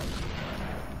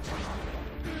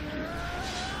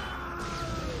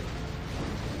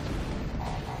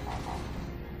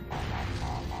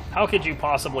 How could you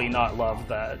possibly not love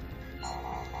that?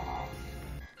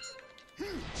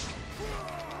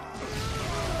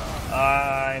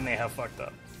 I may have fucked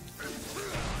up.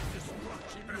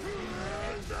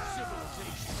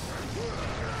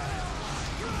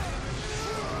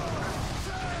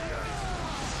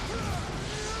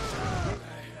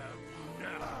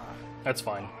 That's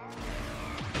fine.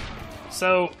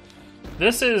 So,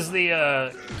 this is the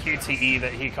QTE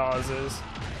that he causes.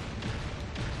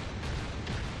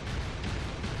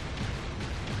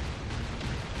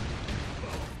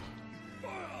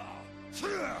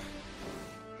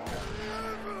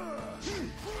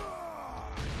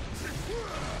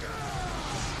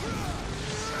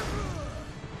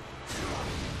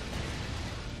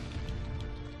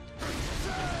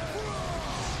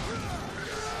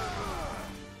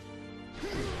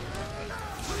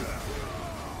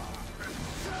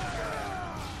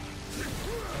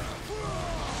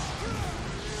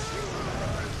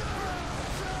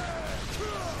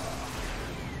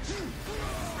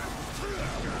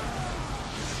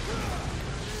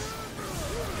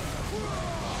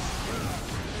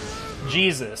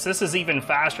 Jesus, this is even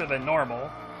faster than normal.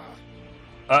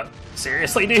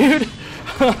 Seriously, dude?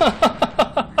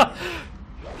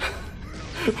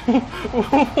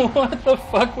 What the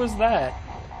fuck was that?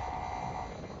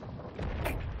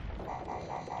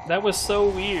 That was so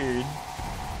weird.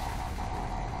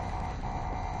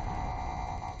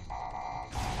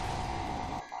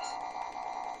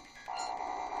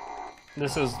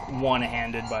 This is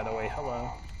one-handed, by the way. Hello.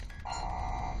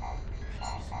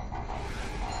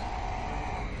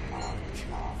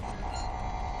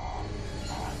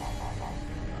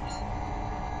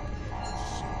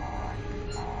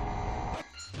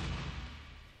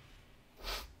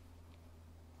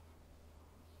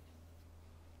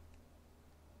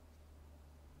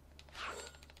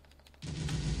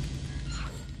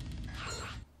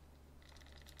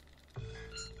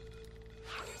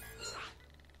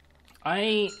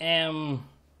 I am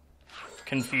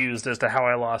confused as to how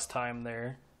I lost time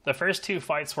there. The first two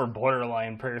fights were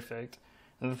borderline perfect.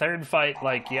 And the third fight,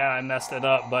 like, yeah, I messed it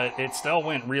up, but it still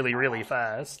went really, really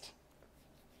fast.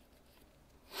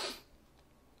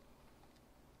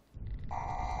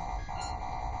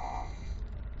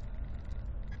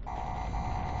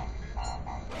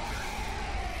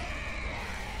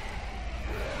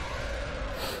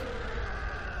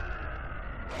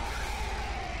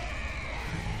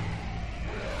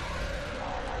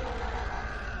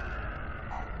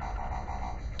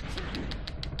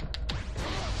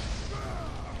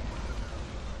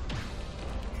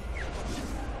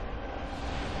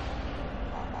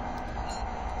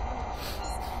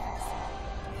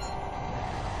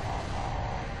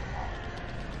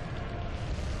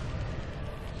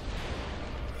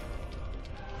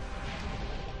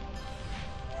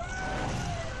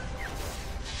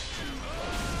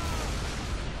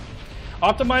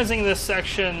 Optimizing this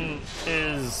section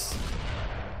is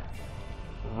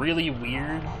really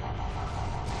weird,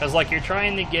 because like you're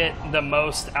trying to get the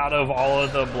most out of all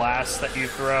of the blasts that you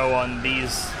throw on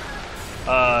these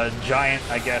giant,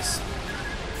 I guess,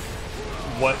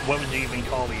 what would you even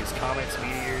call these? Comets,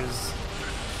 meteors?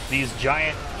 These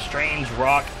giant, strange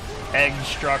rock egg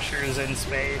structures in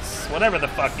space, whatever the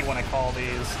fuck you want to call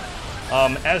these.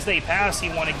 As they pass, you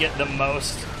want to get the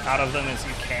most out of them as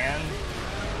you can.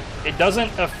 It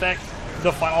doesn't affect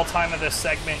the final time of this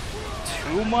segment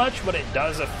too much, but it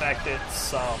does affect it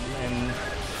some, and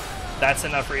that's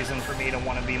enough reason for me to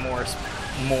want to be more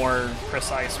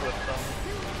precise with them.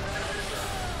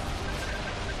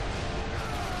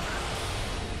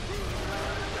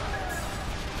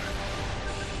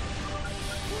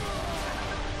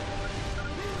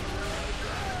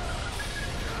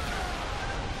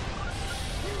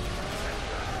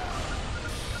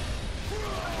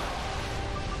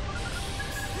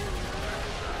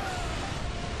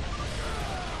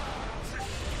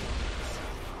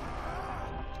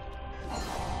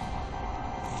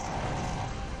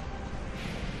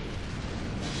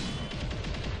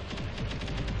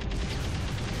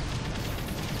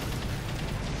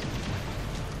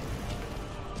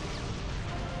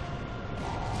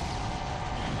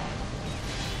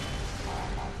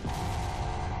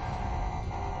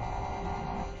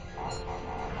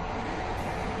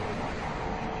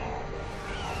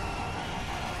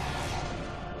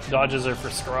 Dodges are for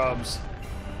scrubs.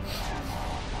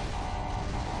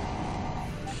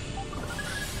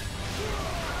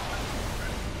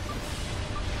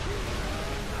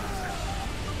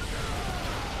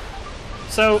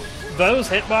 So, those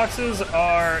hitboxes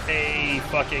are a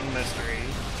fucking mystery.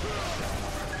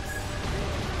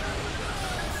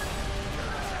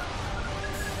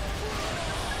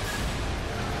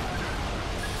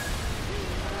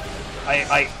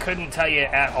 I couldn't tell you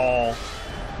at all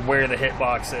where the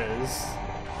hitbox is.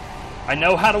 I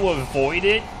know how to avoid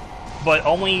it, but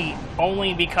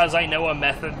only because I know a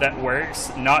method that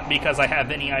works, not because I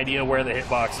have any idea where the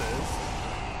hitbox is.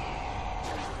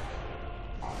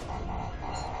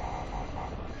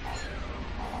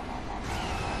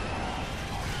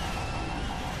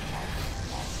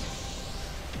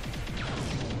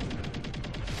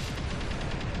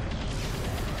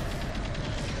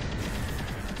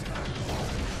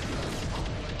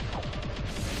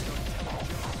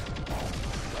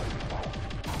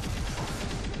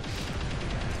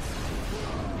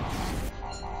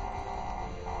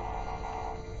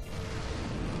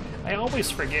 I always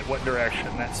forget what direction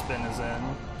that spin is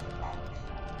in.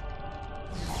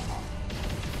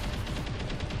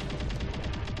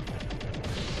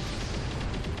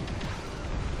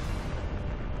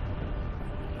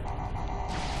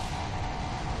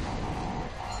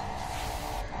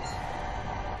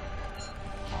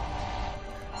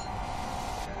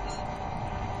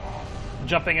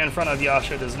 Jumping in front of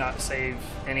Yasha does not save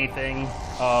anything.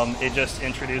 It just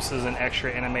introduces an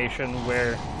extra animation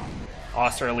where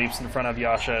Asura leaps in front of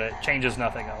Yasha. It changes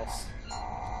nothing else.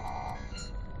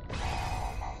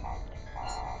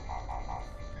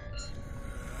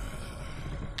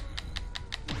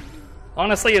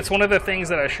 Honestly, it's one of the things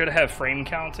that I should have frame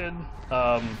counted.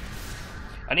 I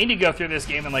need to go through this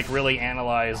game and like really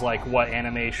analyze like what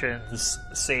animations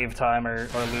save time or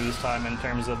lose time in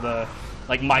terms of the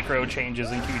like micro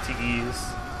changes in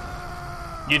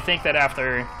QTEs. You'd think that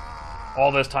after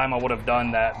all this time I would have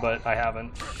done that, but I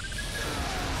haven't.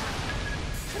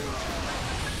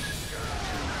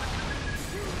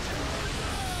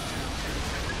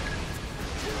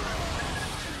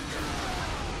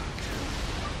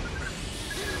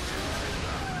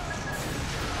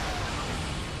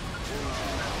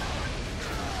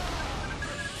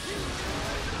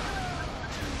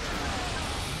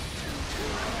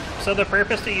 So the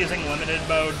purpose to using limited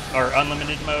mode, or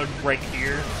unlimited mode right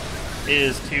here,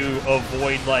 is to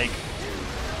avoid, like,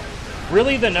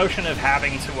 really the notion of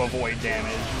having to avoid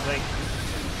damage. Like,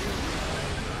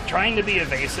 trying to be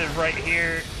evasive right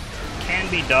here can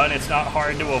be done. It's not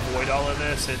hard to avoid all of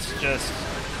this, it's just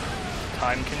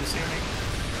time consuming.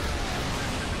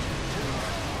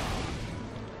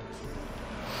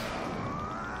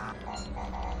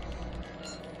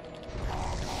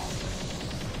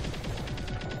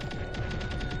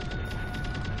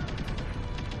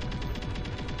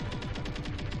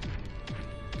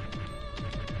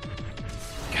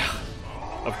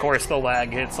 Of course, the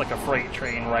lag hits like a freight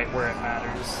train right where it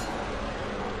matters.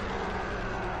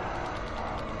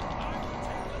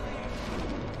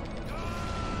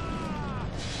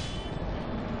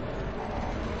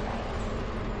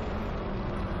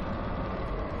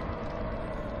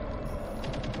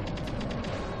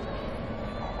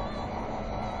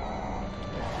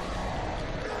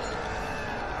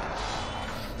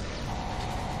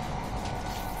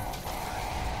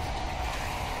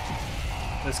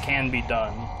 This can be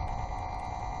done.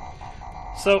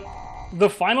 So the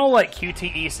final like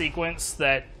QTE sequence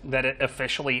that it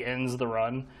officially ends the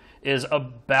run is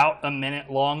about a minute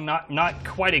long. Not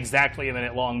quite exactly a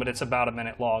minute long, but it's about a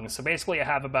minute long. So basically I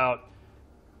have about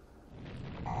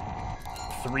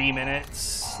 3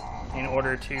 minutes in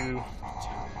order to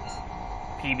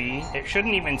PB. It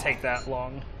shouldn't even take that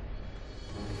long.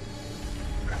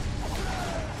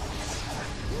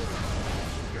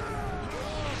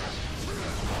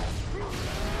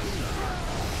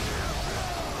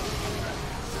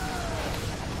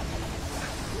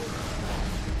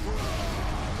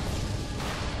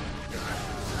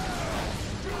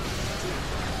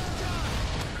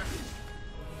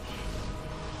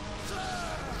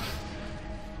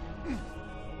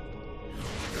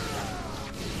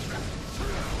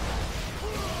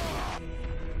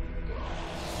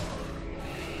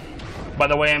 By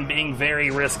the way, I'm being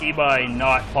very risky by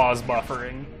not pause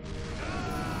buffering.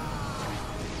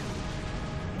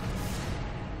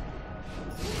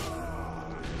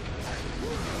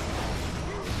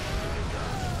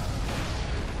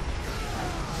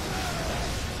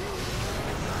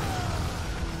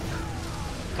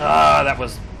 Ah, that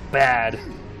was bad.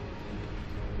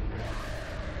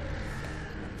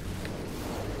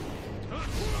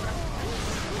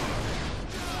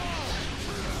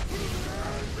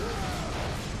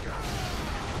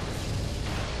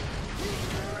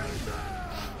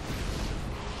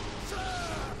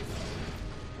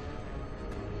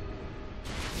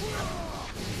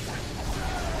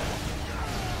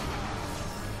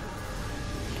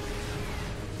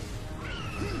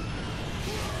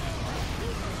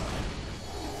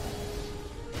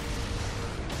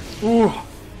 Ooh.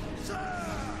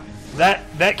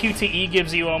 that QTE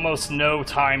gives you almost no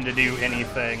time to do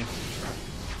anything.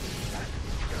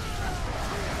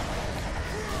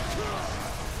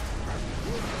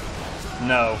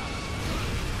 No.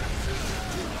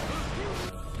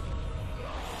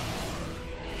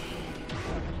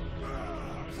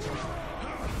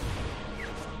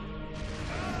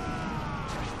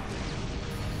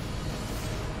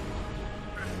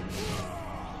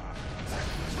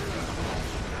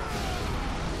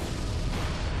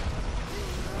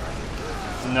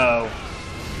 No.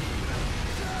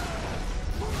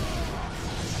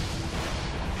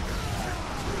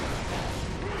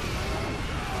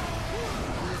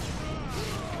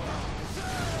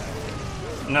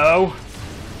 No.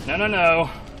 No, no, no.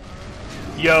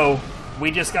 Yo,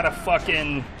 we just got a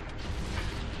fucking...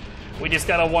 We just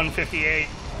got a 158.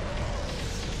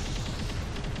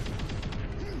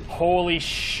 Holy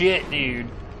shit, dude.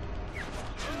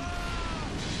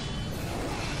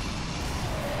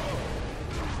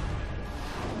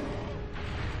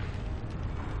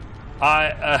 Woo!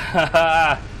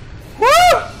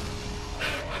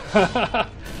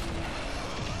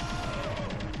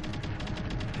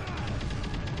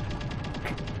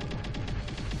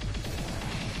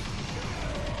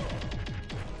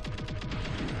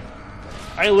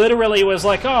 I literally was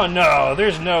like, oh no,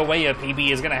 there's no way a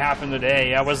PB is gonna happen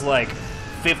today. I was like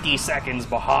 50 seconds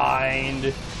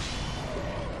behind.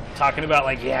 Talking about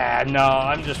like, yeah, no,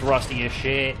 I'm just rusty as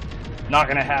shit. Not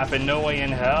gonna happen, no way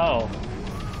in hell.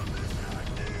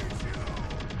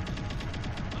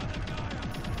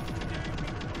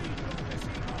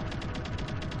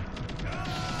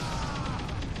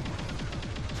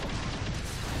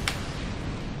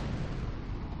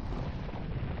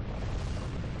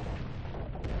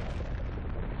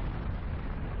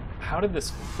 How did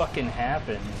this fucking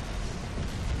happen?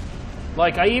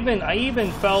 Like, I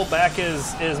even fell back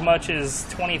as much as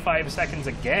 25 seconds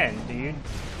again, dude.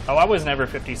 Oh, I was never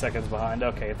 50 seconds behind.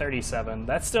 Okay, 37.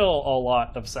 That's still a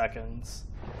lot of seconds.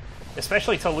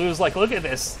 Especially to lose, like, look at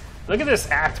this. Look at this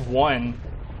Act 1.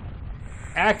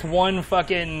 Act 1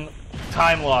 fucking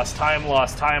time loss, time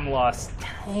loss, time loss.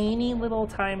 Tiny little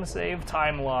time save,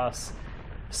 time loss.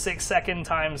 6-second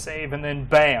time save, and then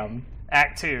bam,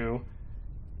 Act 2.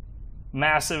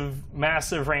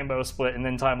 Massive rainbow split, and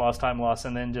then time loss,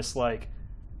 and then just like,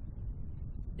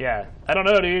 yeah, I don't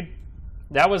know, dude.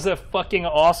 That was a fucking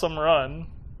awesome run.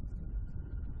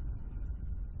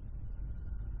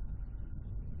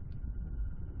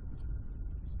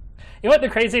 You know what the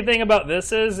crazy thing about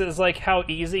this is like how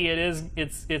easy it is.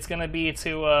 It's gonna be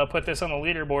to put this on the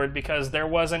leaderboard because there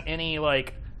wasn't any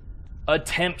like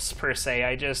attempts per se.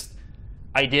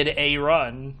 I did a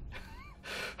run.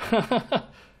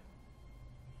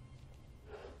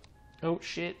 Oh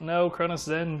shit, no, Cronus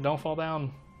Zen, don't fall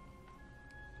down.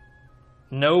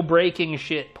 No breaking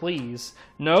shit, please.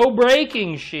 No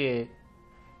breaking shit.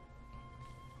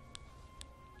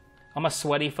 I'm a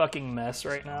sweaty fucking mess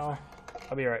right now.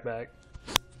 I'll be right back.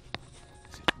 Is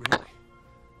it really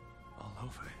all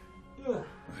over?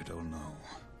 I don't know.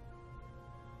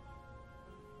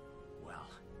 Well,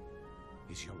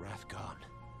 is your wrath gone?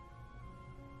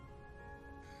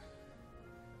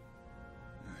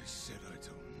 I said I don't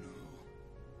know.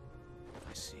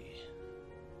 I see.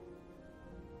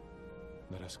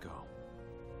 Let us go.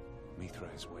 Mithra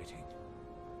is waiting.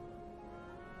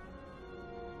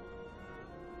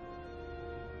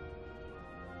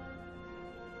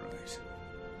 Right.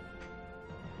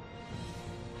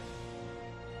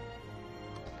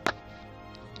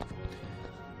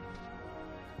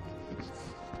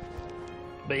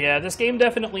 But yeah, this game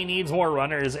definitely needs more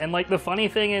runners, and like the funny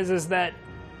thing is that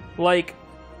like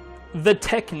the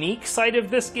technique side of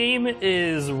this game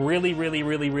is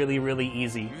really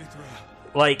easy.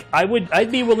 Like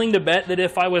I'd be willing to bet that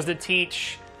if I was to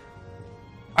teach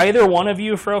either one of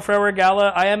you Fro or Gala,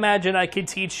 I imagine I could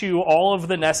teach you all of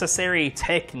the necessary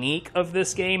technique of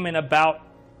this game in about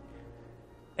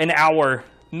an hour,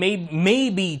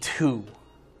 maybe 2.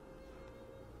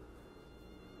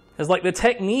 Because like the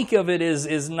technique of it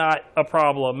is not a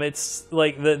problem. It's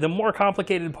like the more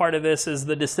complicated part of this is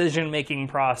the decision-making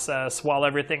process while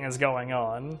everything is going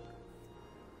on.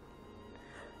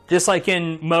 Just like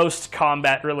in most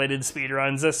combat-related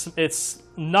speedruns, it's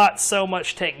not so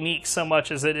much technique so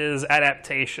much as it is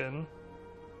adaptation.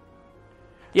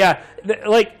 Yeah,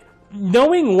 like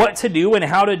knowing what to do and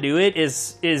how to do it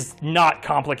is not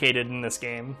complicated in this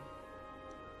game.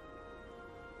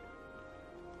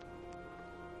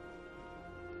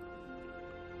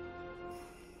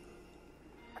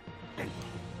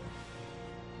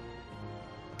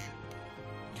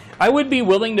 I would be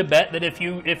willing to bet that if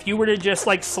you were to just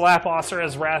like slap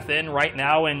Asura's Wrath in right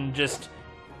now and just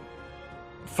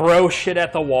throw shit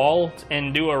at the wall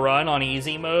and do a run on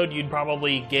easy mode, you'd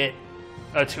probably get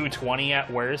a 220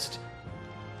 at worst.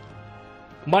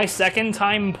 My second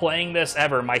time playing this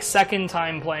ever,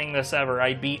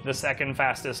 I beat the second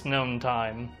fastest known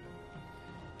time.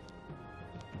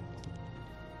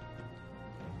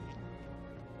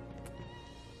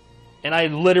 And I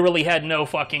literally had no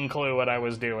fucking clue what I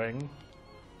was doing.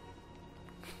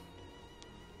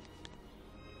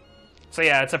 So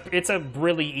yeah, it's a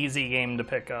really easy game to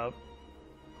pick up.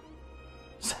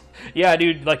 Yeah,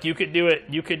 dude, like you could do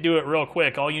it real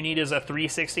quick. All you need is a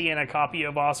 360 and a copy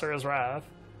of Asura's Wrath.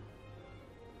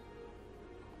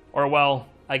 Or well,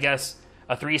 I guess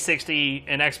a 360,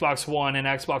 an Xbox One, an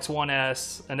Xbox One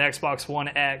S, an Xbox One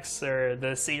X, or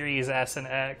the Series S and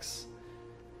X.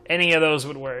 Any of those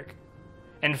would work.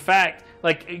 In fact,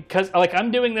 like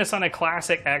I'm doing this on a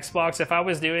classic Xbox. If I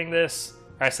was doing this,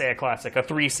 I say a classic, a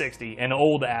 360, an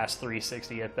old-ass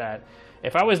 360 at that.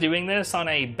 If I was doing this on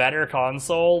a better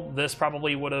console, this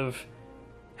probably would have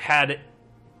had,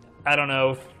 I don't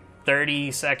know,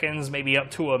 30 seconds, maybe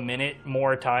up to a minute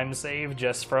more time saved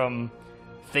just from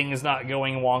things not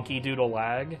going wonky due to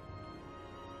lag.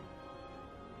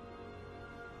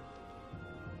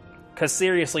 Because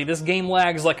seriously, this game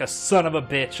lags like a son of a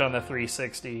bitch on the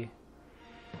 360.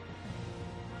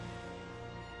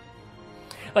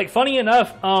 Like, funny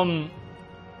enough,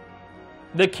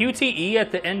 the QTE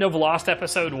at the end of Lost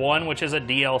Episode 1, which is a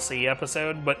DLC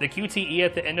episode, but the QTE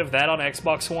at the end of that on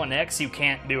Xbox One X, you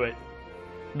can't do it.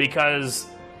 Because,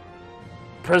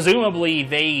 presumably,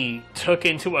 they took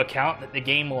into account that the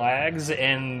game lags,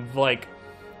 and, like,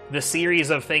 the series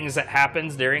of things that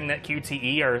happens during that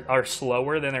QTE are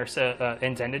slower than they're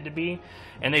intended to be,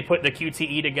 and they put the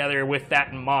QTE together with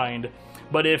that in mind.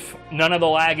 But if none of the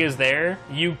lag is there,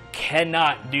 you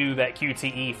cannot do that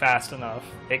QTE fast enough.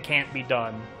 It can't be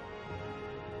done.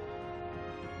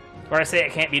 Or I say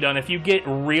it can't be done. If you get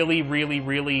really, really,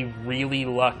 really, really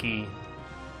lucky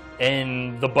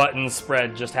and the button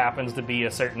spread just happens to be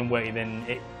a certain way, then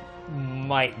it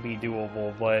might be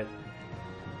doable, but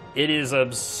it is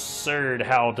absurd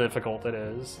how difficult it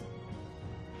is.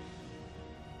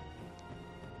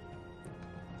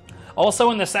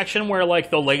 Also, in the section where, like,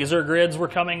 the laser grids were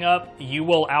coming up, you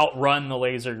will outrun the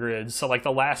laser grids. So, like,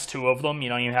 the last two of them, you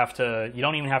don't even have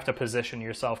to position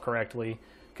yourself correctly,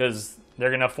 because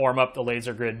they're gonna form up the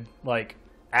laser grid, like,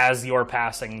 as you're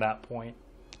passing that point.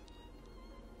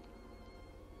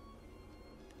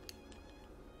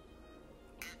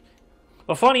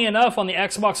 But funny enough, on the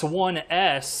Xbox One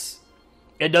S,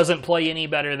 it doesn't play any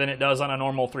better than it does on a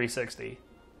normal 360.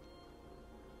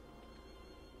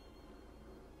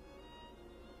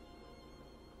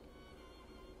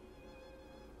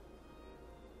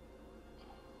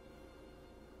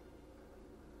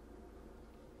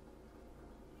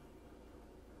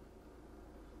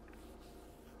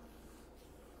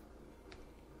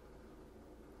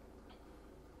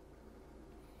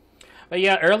 But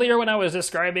yeah, earlier when I was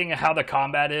describing how the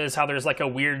combat is, how there's like a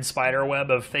weird spider web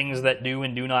of things that do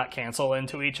and do not cancel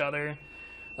into each other.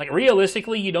 Like,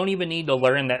 realistically, you don't even need to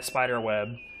learn that spider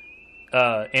web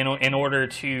in order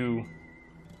to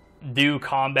do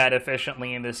combat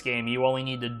efficiently in this game. You only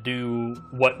need to do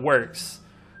what works.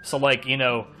 So, like, you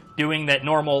know, doing that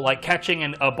normal, like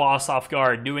catching a boss off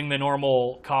guard, doing the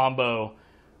normal combo,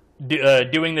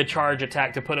 doing the charge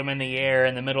attack to put them in the air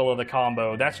in the middle of the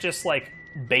combo. That's just, like,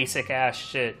 basic ass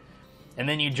shit. And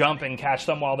then you jump and catch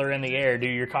them while they're in the air, do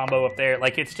your combo up there.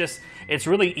 Like, it's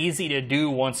really easy to do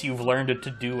once you've learned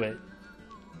to do it.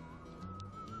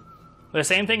 The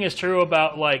same thing is true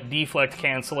about, like, deflect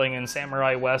canceling in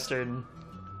Samurai Western.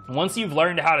 Once you've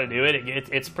learned how to do it,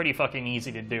 it's pretty fucking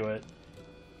easy to do it.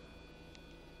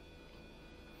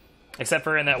 Except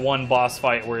for in that one boss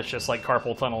fight where it's just like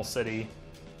Carpal Tunnel City.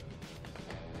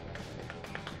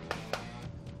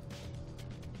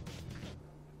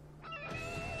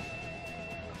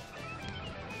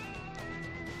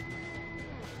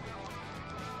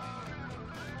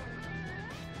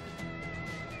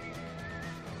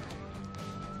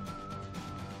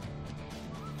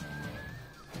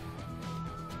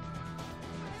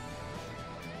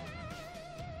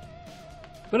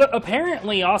 But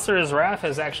apparently Asura's Wrath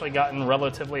has actually gotten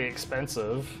relatively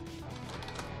expensive.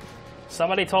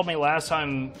 Somebody told me last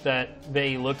time that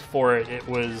they looked for it, it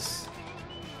was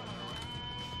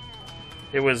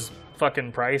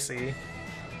fucking pricey.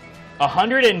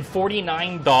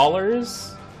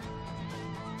 $149?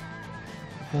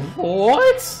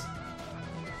 What?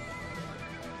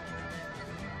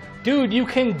 Dude, you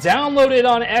can download it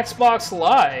on Xbox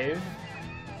Live.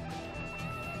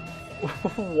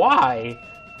 Why?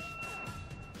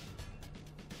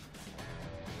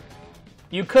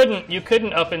 You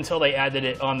couldn't up until they added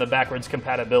it on the backwards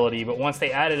compatibility, but once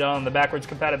they added it on the backwards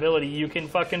compatibility, you can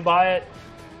fucking buy it.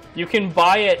 You can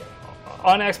buy it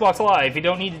on Xbox Live. You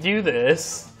don't need to do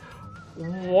this.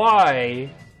 Why?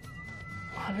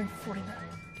 149.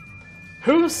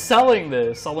 Who's selling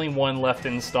this? Only one left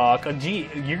in stock. Gee,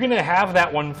 you're gonna have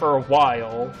that one for a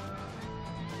while.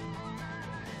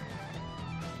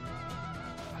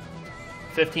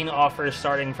 15 offers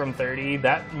starting from 30.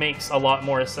 That makes a lot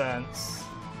more sense.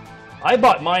 I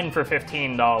bought mine for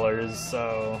 $15,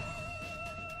 so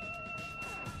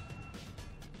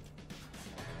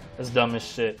that's dumb as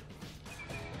shit.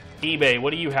 eBay, what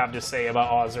do you have to say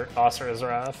about Asura's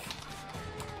Wrath?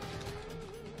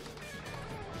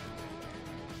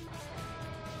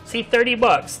 See,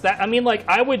 $30. That, I mean, like,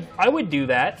 I would do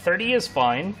that. 30 is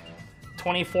fine.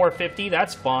 24.50,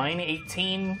 that's fine.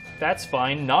 18, that's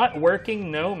fine. Not working,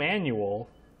 no manual.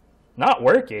 Not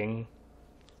working.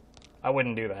 I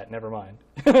wouldn't do that. Never mind.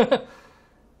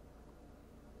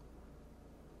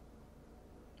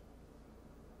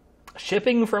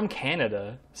 Shipping from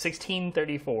Canada,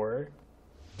 $16.34.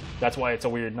 That's why it's a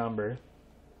weird number.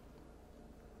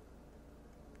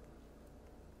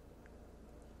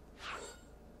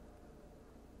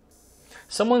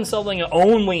 Someone's selling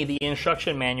only the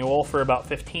instruction manual for about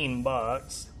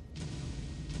 $15.